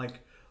old, and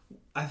like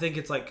I think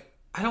it's like,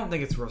 I don't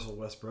think it's Russell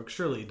Westbrook,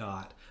 surely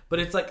not, but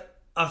it's like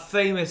a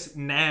famous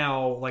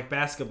now like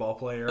basketball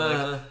player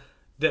like,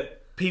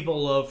 that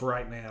people love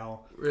right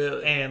now.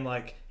 Really? And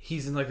like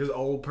he's in like his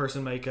old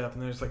person makeup,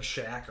 and there's like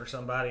Shaq or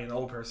somebody in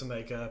old person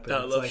makeup. And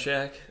I love like,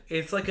 Shaq.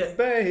 It's like a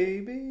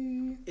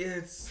baby.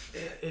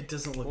 It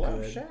doesn't look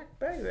Love good. Shaq,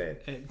 baby.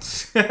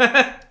 It's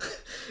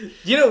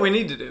You know what we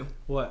need to do?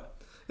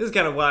 what? This is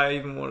kind of why I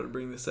even wanted to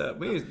bring this up.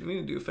 We need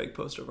to do a fake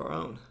poster of our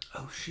own.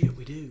 Oh shit,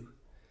 we do.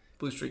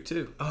 Blue Streak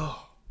 2.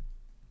 Oh,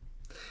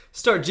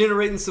 Start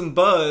generating some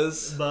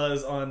buzz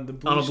on the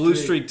on a Blue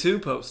Streak 2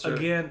 poster.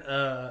 Again,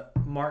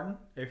 Martin,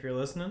 if you're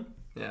listening.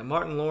 Yeah,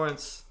 Martin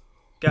Lawrence.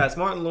 Guys,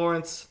 Martin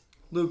Lawrence,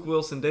 Luke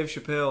Wilson, Dave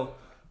Chappelle.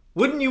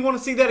 Wouldn't you want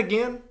to see that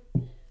again?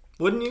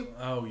 Wouldn't you?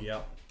 Oh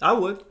yeah, I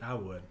would. I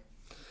would.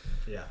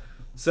 Yeah.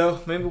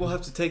 So maybe we'll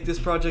have to take this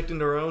project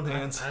into our own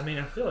hands. I mean,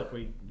 I feel like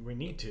we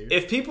need to.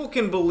 If people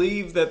can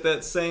believe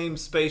that same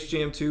Space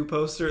Jam 2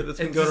 poster that's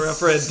been going around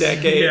for a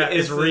decade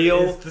is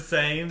real, it's the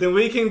same, then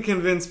we can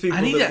convince people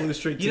that Blue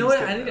Streak 2 You know what?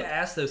 I need to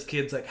ask those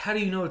kids, like, how do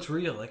you know it's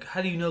real? Like,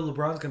 how do you know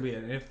LeBron's going to be in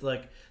it? And if,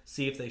 like,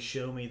 see if they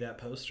show me that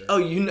poster. Oh,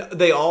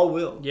 they all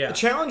will. Yeah.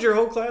 Challenge your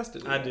whole class to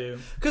do that. I do.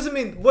 Because, I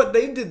mean,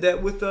 they did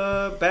that with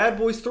Bad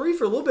Boys 3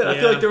 for a little bit. I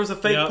feel like there was a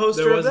fake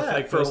poster of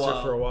that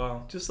for a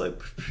while. Just like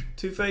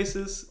two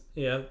faces.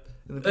 Yeah.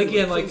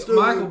 Again, like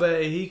Michael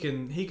Bay, he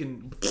can,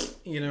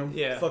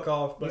 fuck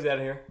off. But he's out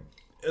of here.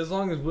 As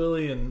long as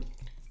Willie and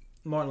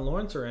Martin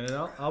Lawrence are in it,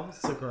 I'll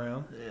stick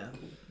around. Yeah.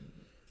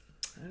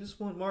 I just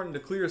want Martin to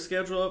clear his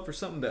schedule up for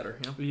something better.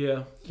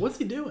 Yeah. What's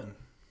he doing?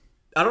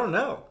 I don't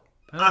know.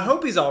 I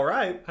hope he's all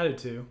right. I do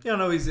too. Yeah, I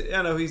know he's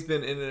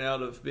been in and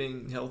out of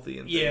being healthy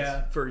and things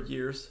for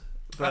years.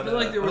 But I feel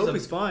like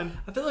he's fine.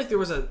 I feel like there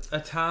was a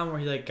time where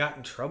he like got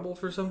in trouble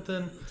for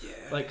something. Yeah,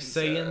 like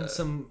saying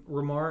some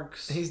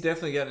remarks. He's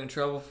definitely gotten in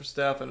trouble for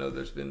stuff. I know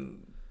there's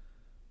been,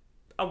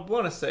 I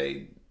want to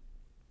say,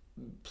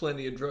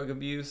 plenty of drug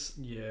abuse.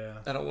 Yeah.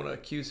 I don't want to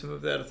accuse him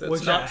of that if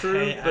that's not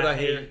true, but I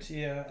hear it.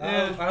 Yeah.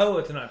 I hope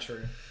it's not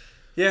true.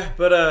 Yeah,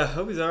 but I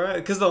hope he's all right.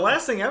 Because the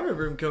last thing I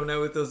remember him coming out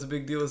with that was a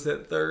big deal was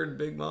that third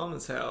Big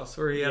Mama's house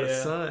where he had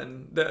a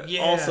son that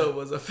also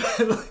was a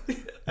family.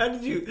 How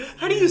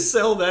do you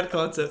sell that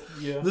concept?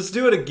 Yeah. Let's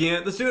do it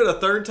again. Let's do it a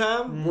third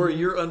time where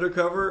you're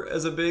undercover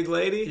as a big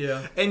lady.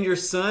 Yeah. And your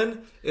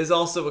son is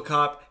also a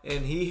cop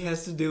and he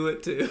has to do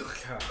it too.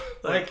 God.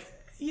 Like,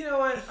 you know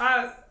what?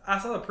 I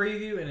saw the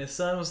preview and his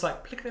son was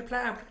like plickety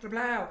plow, plickety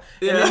plow.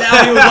 And then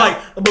now he was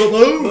like blah,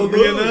 blah, blah,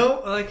 you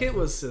know? Like it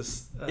was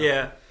just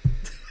yeah.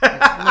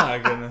 My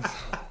goodness.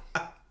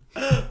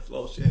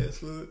 Floss your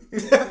ass with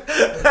it.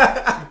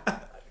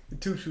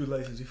 2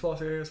 shoelaces. You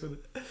floss your ass with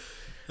it.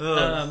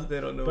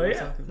 They don't know what I'm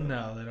talking about.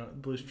 No, they don't.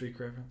 Blue Streak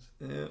reference.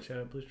 Yeah. Shout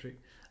out Blue Streak.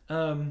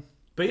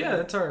 But yeah,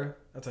 that's our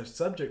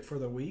subject for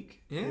the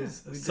week. Yeah.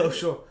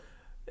 Social.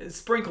 It's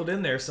sprinkled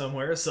in there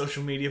somewhere.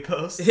 Social media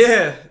posts.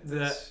 Yeah.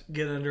 That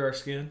get under our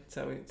skin.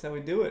 That's how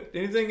we do it.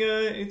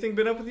 Anything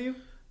been up with you?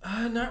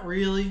 Not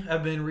really.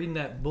 I've been reading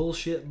that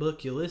bullshit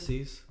book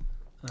Ulysses.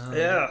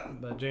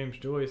 By James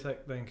Joyce.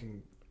 That thing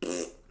can.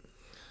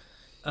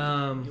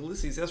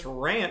 Ulysses, that's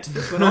rant.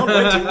 This went on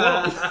way too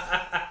long.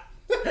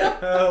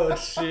 Oh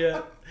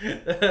shit!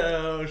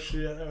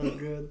 That was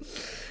good.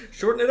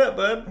 Shorten it up,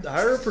 bud.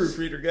 Hire a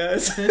proofreader,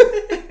 guys.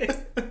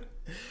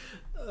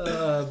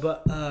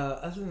 But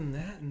other than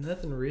that,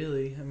 nothing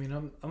really. I mean,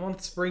 I'm on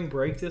spring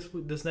break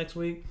this next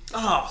week.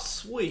 Oh,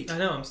 sweet! I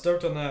know. I'm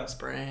stoked on that.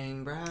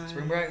 Spring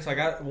break. So I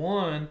got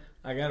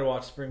to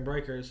watch Spring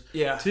Breakers.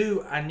 Yeah.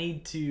 2, I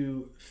need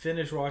to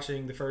finish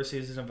watching the first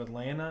season of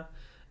Atlanta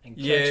and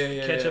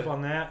catch up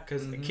on that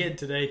because a kid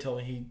today told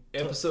me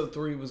episode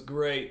 3 was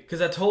great.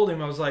 Because I told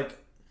him I was like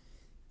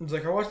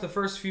I watched the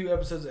first few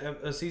episodes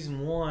of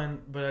season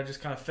 1, but I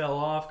just kind of fell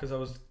off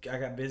because I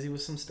got busy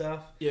with some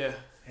stuff. Yeah.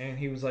 And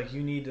he was like,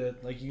 you need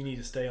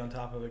to stay on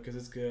top of it because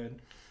it's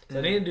good. So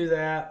I need to do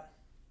that.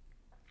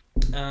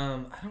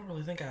 I don't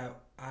really think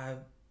I've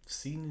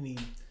seen any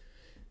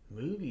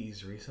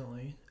movies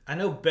recently. I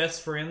know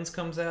Best Friends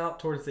comes out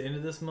towards the end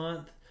of this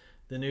month.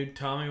 The new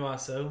Tommy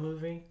Wiseau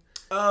movie.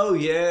 Oh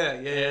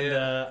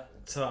yeah.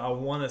 So I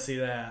want to see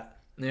that.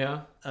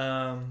 Yeah.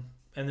 And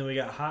then we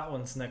got Hot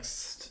Ones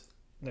next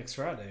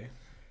Friday.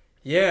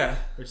 Yeah.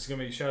 Which is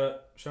gonna be shout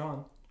out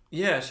Sean.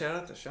 Yeah, shout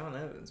out to Sean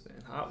Evans,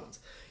 man. Hot Ones.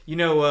 You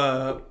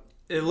know,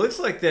 it looks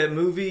like that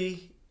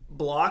movie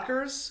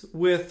Blockers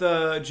with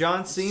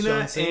John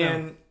Cena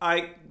and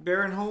Ike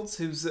Barinholtz,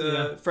 who's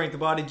Frank the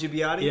Body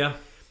Gibbiotti. Yeah.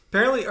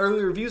 Apparently,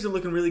 early reviews are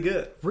looking really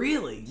good.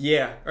 Really?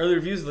 Yeah, early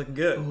reviews are looking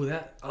good. Ooh,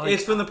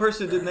 It's from the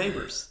person who did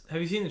Neighbors. Have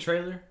you seen the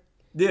trailer?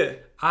 Yeah.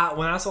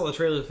 When I saw the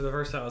trailer for the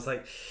first time, I was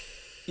like,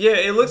 yeah,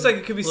 it looks like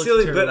it could be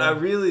silly, terrible. but I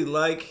really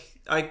like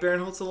Ike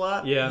Barinholtz a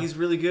lot. Yeah. He's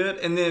really good.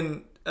 And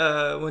then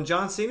when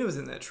John Cena was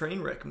in that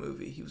Trainwreck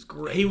movie, he was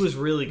great. He was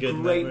really good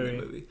in that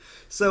movie.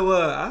 So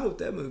I hope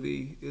that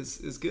movie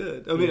is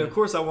good. I mean, of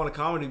course, I want a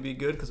comedy to be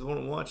good because I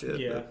want to watch it.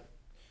 Yeah.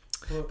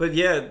 But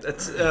yeah,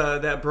 that's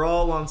that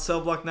Brawl on Cell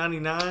Block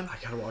 99. I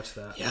gotta watch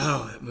that.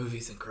 Yo, that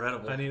movie's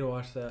incredible. I need to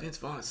watch that. Vince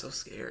Vaughn is so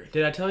scary.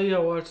 Did I tell you I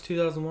watched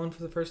 2001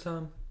 for the first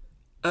time?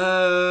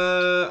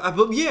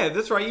 Yeah,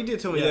 that's right. You did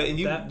tell me that, and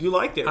you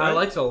liked it, right? I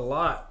liked it a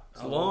lot.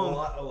 It's long.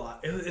 A lot.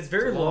 It's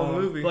very a long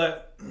movie,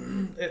 but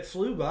it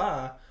flew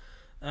by.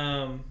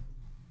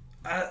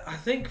 I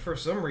think for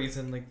some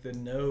reason, like the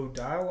no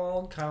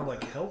dialogue kind of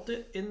like helped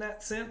it in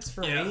that sense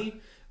for me.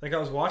 Like I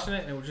was watching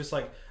it and it was just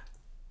like,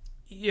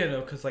 you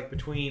know, because like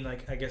between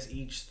like I guess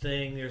each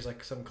thing there's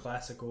like some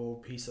classical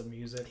piece of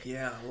music.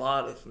 Yeah, a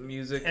lot of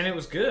music, and it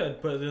was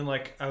good. But then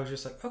like I was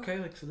just like, okay,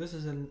 like so this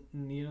is in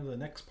the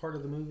next part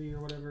of the movie or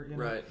whatever, you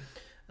know? Right?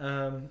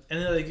 And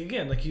then like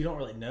again, like you don't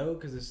really know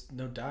because there's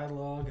no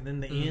dialogue, and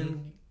then the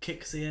end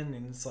kicks in,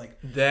 and it's like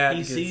that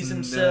he sees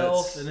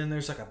himself, nuts. and then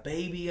there's like a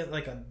baby,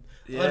 like a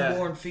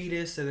unborn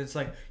fetus, and it's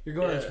like you're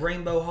going to this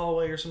rainbow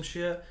hallway or some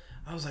shit.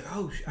 I was like,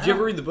 oh, did you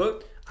ever read the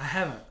book? I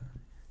haven't.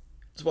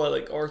 It's by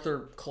like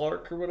Arthur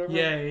Clarke or whatever.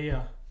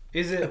 Yeah.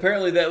 Is it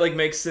apparently that like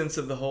makes sense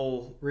of the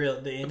whole real?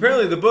 The ending?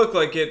 Apparently the book,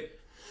 like it,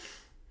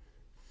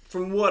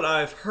 from what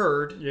I've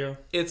heard,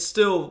 it's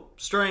still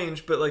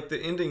strange, but like the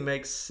ending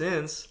makes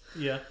sense.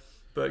 Yeah.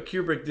 But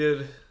Kubrick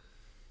did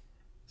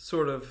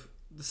sort of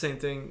the same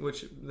thing,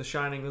 which The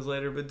Shining was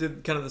later, but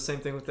did kind of the same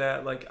thing with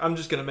that. Like I'm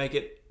just gonna make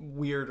it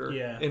weirder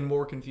and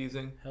more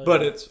confusing,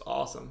 but it's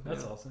awesome.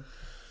 That's awesome.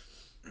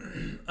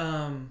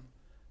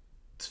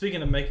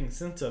 Speaking of making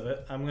sense of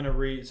it, I'm gonna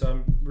read. So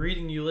I'm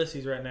reading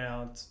Ulysses right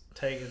now. It's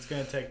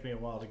gonna take me a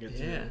while to get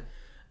to it.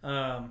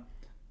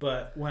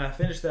 But when I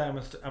finish that,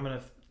 I'm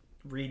gonna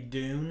read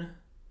Dune.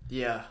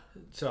 Yeah.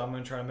 So I'm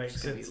gonna try to make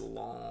sense. It's gonna be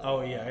long.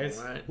 Oh yeah, it's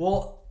right.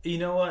 Well, you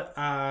know what?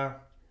 I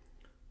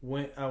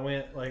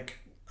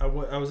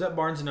was at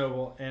Barnes and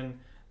Noble, and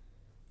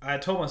I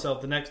told myself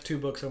the next two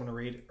books I'm gonna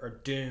read are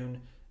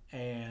Dune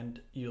and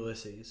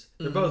Ulysses.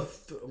 They're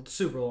both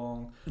super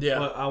long. Yeah.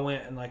 But I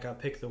went and like I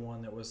picked the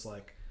one that was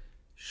like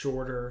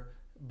shorter,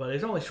 but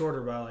it's only shorter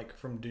by like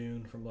from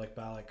Dune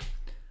by like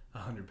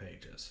 100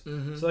 pages.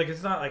 So like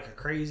it's not like a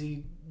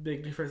crazy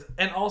big difference.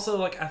 And also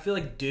like I feel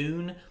like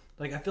Dune,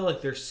 like I feel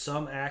like there's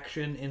some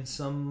action in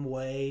some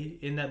way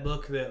in that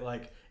book that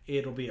like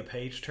it'll be a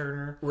page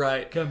turner.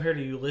 Right. Compared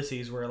to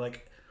Ulysses where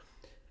like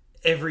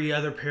every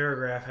other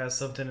paragraph has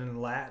something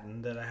in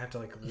Latin that I have to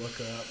like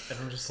look up, and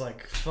I'm just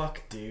like, fuck,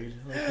 dude,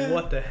 like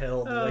what the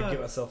hell did I get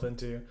myself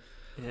into?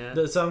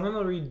 Yeah. So I'm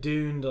gonna read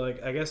Dune to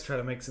like I guess try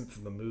to make sense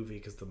of the movie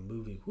because the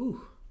movie,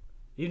 whew,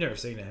 you've never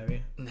seen it, have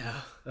you? No.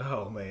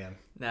 Oh man.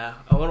 No,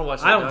 I want to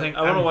watch. I want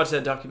to watch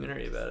that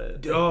documentary about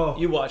it. Oh,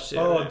 you watched it?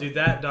 Oh, right? Dude,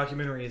 that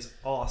documentary is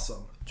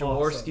awesome.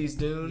 Jaworski's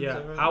Dune.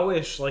 Yeah, right?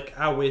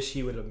 I wish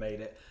he would have made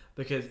it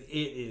because it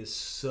is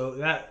so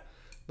that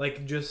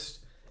like just.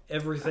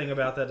 Everything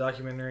about that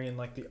documentary and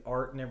like the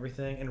art and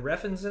everything, and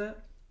Refn's in it.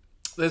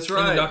 That's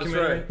right. In the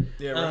documentary. That's right.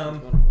 Yeah,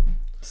 Refn's wonderful.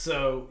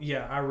 So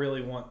yeah, I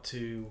really want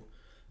to.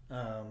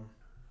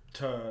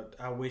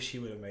 I wish he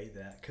would have made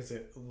that because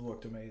it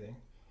looked amazing.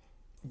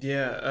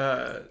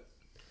 Yeah.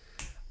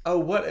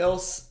 What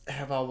else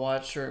have I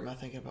watched, or am I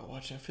thinking about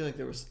watching? I feel like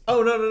there was.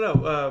 Oh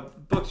no.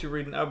 Books you're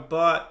reading. I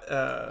bought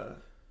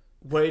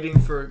Waiting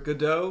for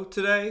Godot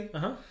today.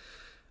 I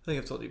think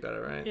I've told you about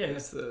it, right? Yeah.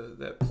 It's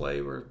that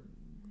play where.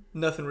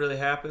 Nothing really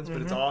happens,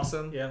 but it's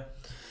awesome. Yeah.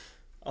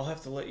 I'll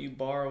have to let you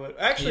borrow it.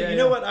 Actually, you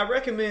know what? I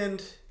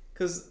recommend,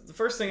 because the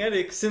first thing I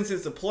did, since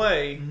it's a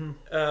play,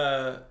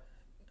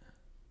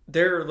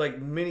 there are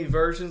like mini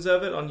versions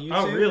of it on YouTube.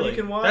 Oh, really? You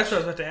can watch. That's what I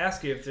was about to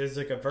ask you, if there's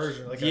like a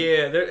version. Like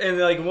and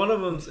like one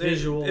of them's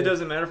visual. It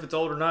doesn't matter if it's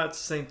old or not. It's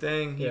the same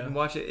thing. You can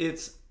watch it.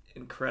 It's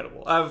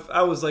incredible.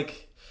 I was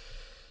like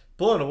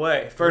blown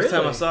away first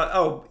time I saw it.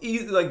 Oh,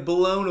 like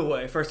blown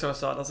away first time I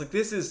saw it. I was like,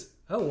 this is.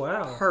 Oh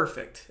wow!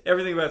 Perfect.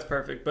 Everything about it's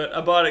perfect. But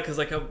I bought it because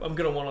like I'm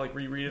gonna want to like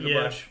reread it a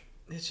bunch.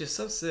 It's just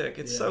so sick.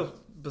 It's so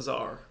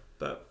bizarre.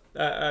 But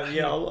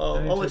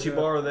I'll let you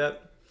borrow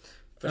that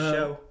for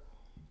show.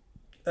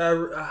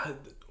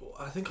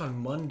 I think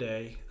on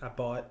Monday I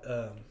bought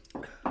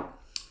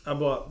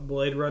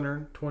Blade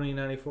Runner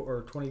 2094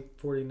 or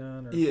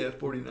 2049 or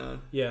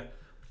 49. Yeah.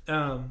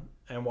 And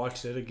and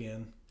watched it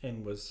again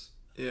and was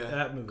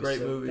that movie. Great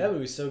movie. That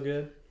movie's so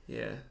good.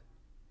 Yeah.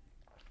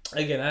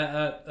 Again,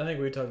 I think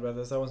we talked about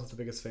this. I wasn't the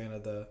biggest fan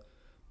of the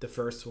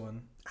first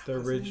one, the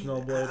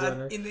original Blade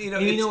Runner.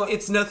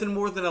 It's nothing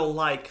more than a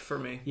like for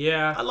me.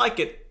 Yeah, I like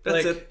it.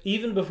 That's like, it.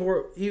 Even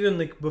before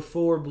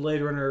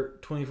Blade Runner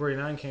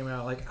 2049 came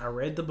out, like I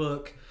read the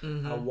book,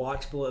 I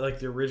watched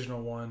the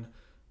original one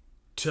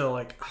to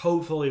like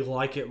hopefully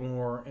like it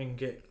more and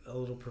get a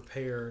little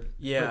prepared.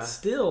 Yeah, but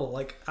still,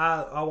 like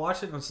I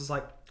watched it and I was just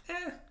like,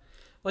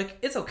 like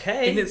it's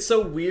okay. And it's so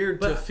weird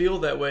to feel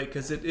that way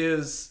because it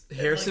is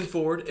Harrison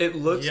Ford. It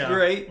looks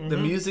great. The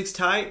music's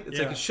tight. It's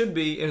like it should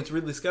be, and it's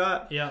Ridley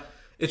Scott. Yeah,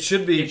 it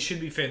should be. It should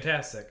be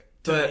fantastic.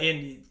 To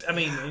me, I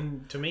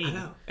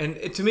know.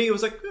 And to me, it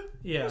was like,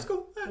 it was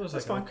cool. It was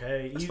like fine.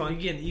 okay. That's fine.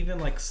 Again, even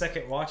like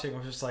second watching, I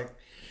was just like,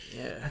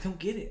 I don't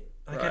get it.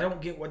 Like I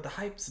don't get what the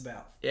hype's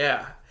about.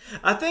 Yeah,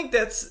 I think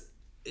that's.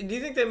 Do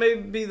you think that may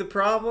be the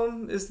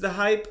problem? Is the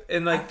hype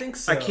and like I think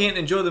so. I can't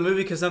enjoy the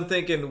movie because I'm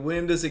thinking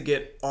when does it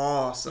get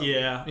awesome?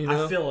 Yeah, you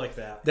know? I feel like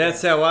that.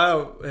 That's how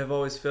I have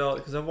always felt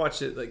because I've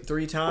watched it like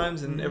 3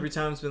 times and every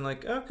time it's been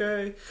like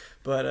okay,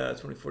 but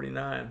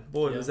 2049,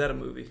 boy, was that a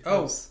movie?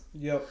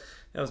 Yep,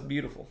 that was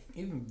beautiful.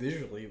 Even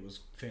visually, it was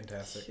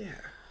fantastic. Yeah,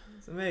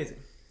 it's amazing.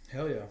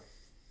 Hell yeah.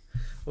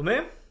 Well,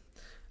 man.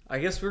 I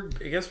guess we're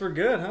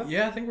good, huh?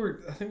 Yeah, I think we're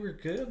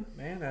good.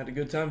 Man, I had a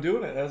good time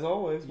doing it as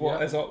always. Well,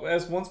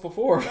 as once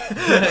before.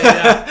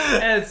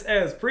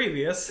 as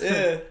previous.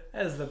 Yeah.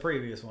 As the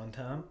previous one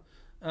time.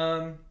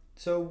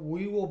 So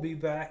we will be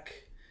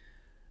back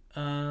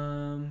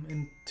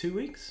in 2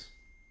 weeks.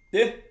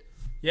 Yeah.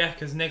 Yeah,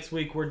 because next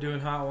week we're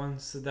doing Hot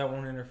Ones, so that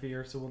won't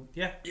interfere. So we'll,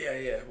 Yeah.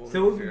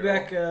 We'll be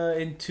back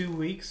in 2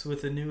 weeks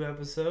with a new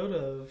episode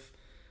of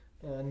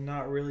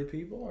Not Really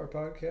People, our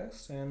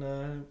podcast,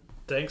 and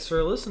thanks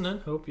for listening.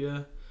 Hope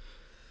you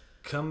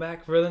come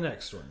back for the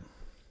next one.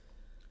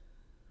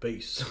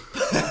 Peace.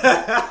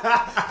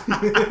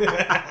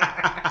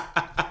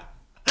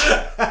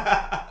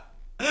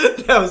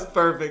 That was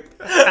perfect.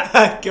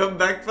 Come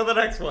back for the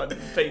next one.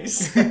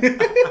 Peace.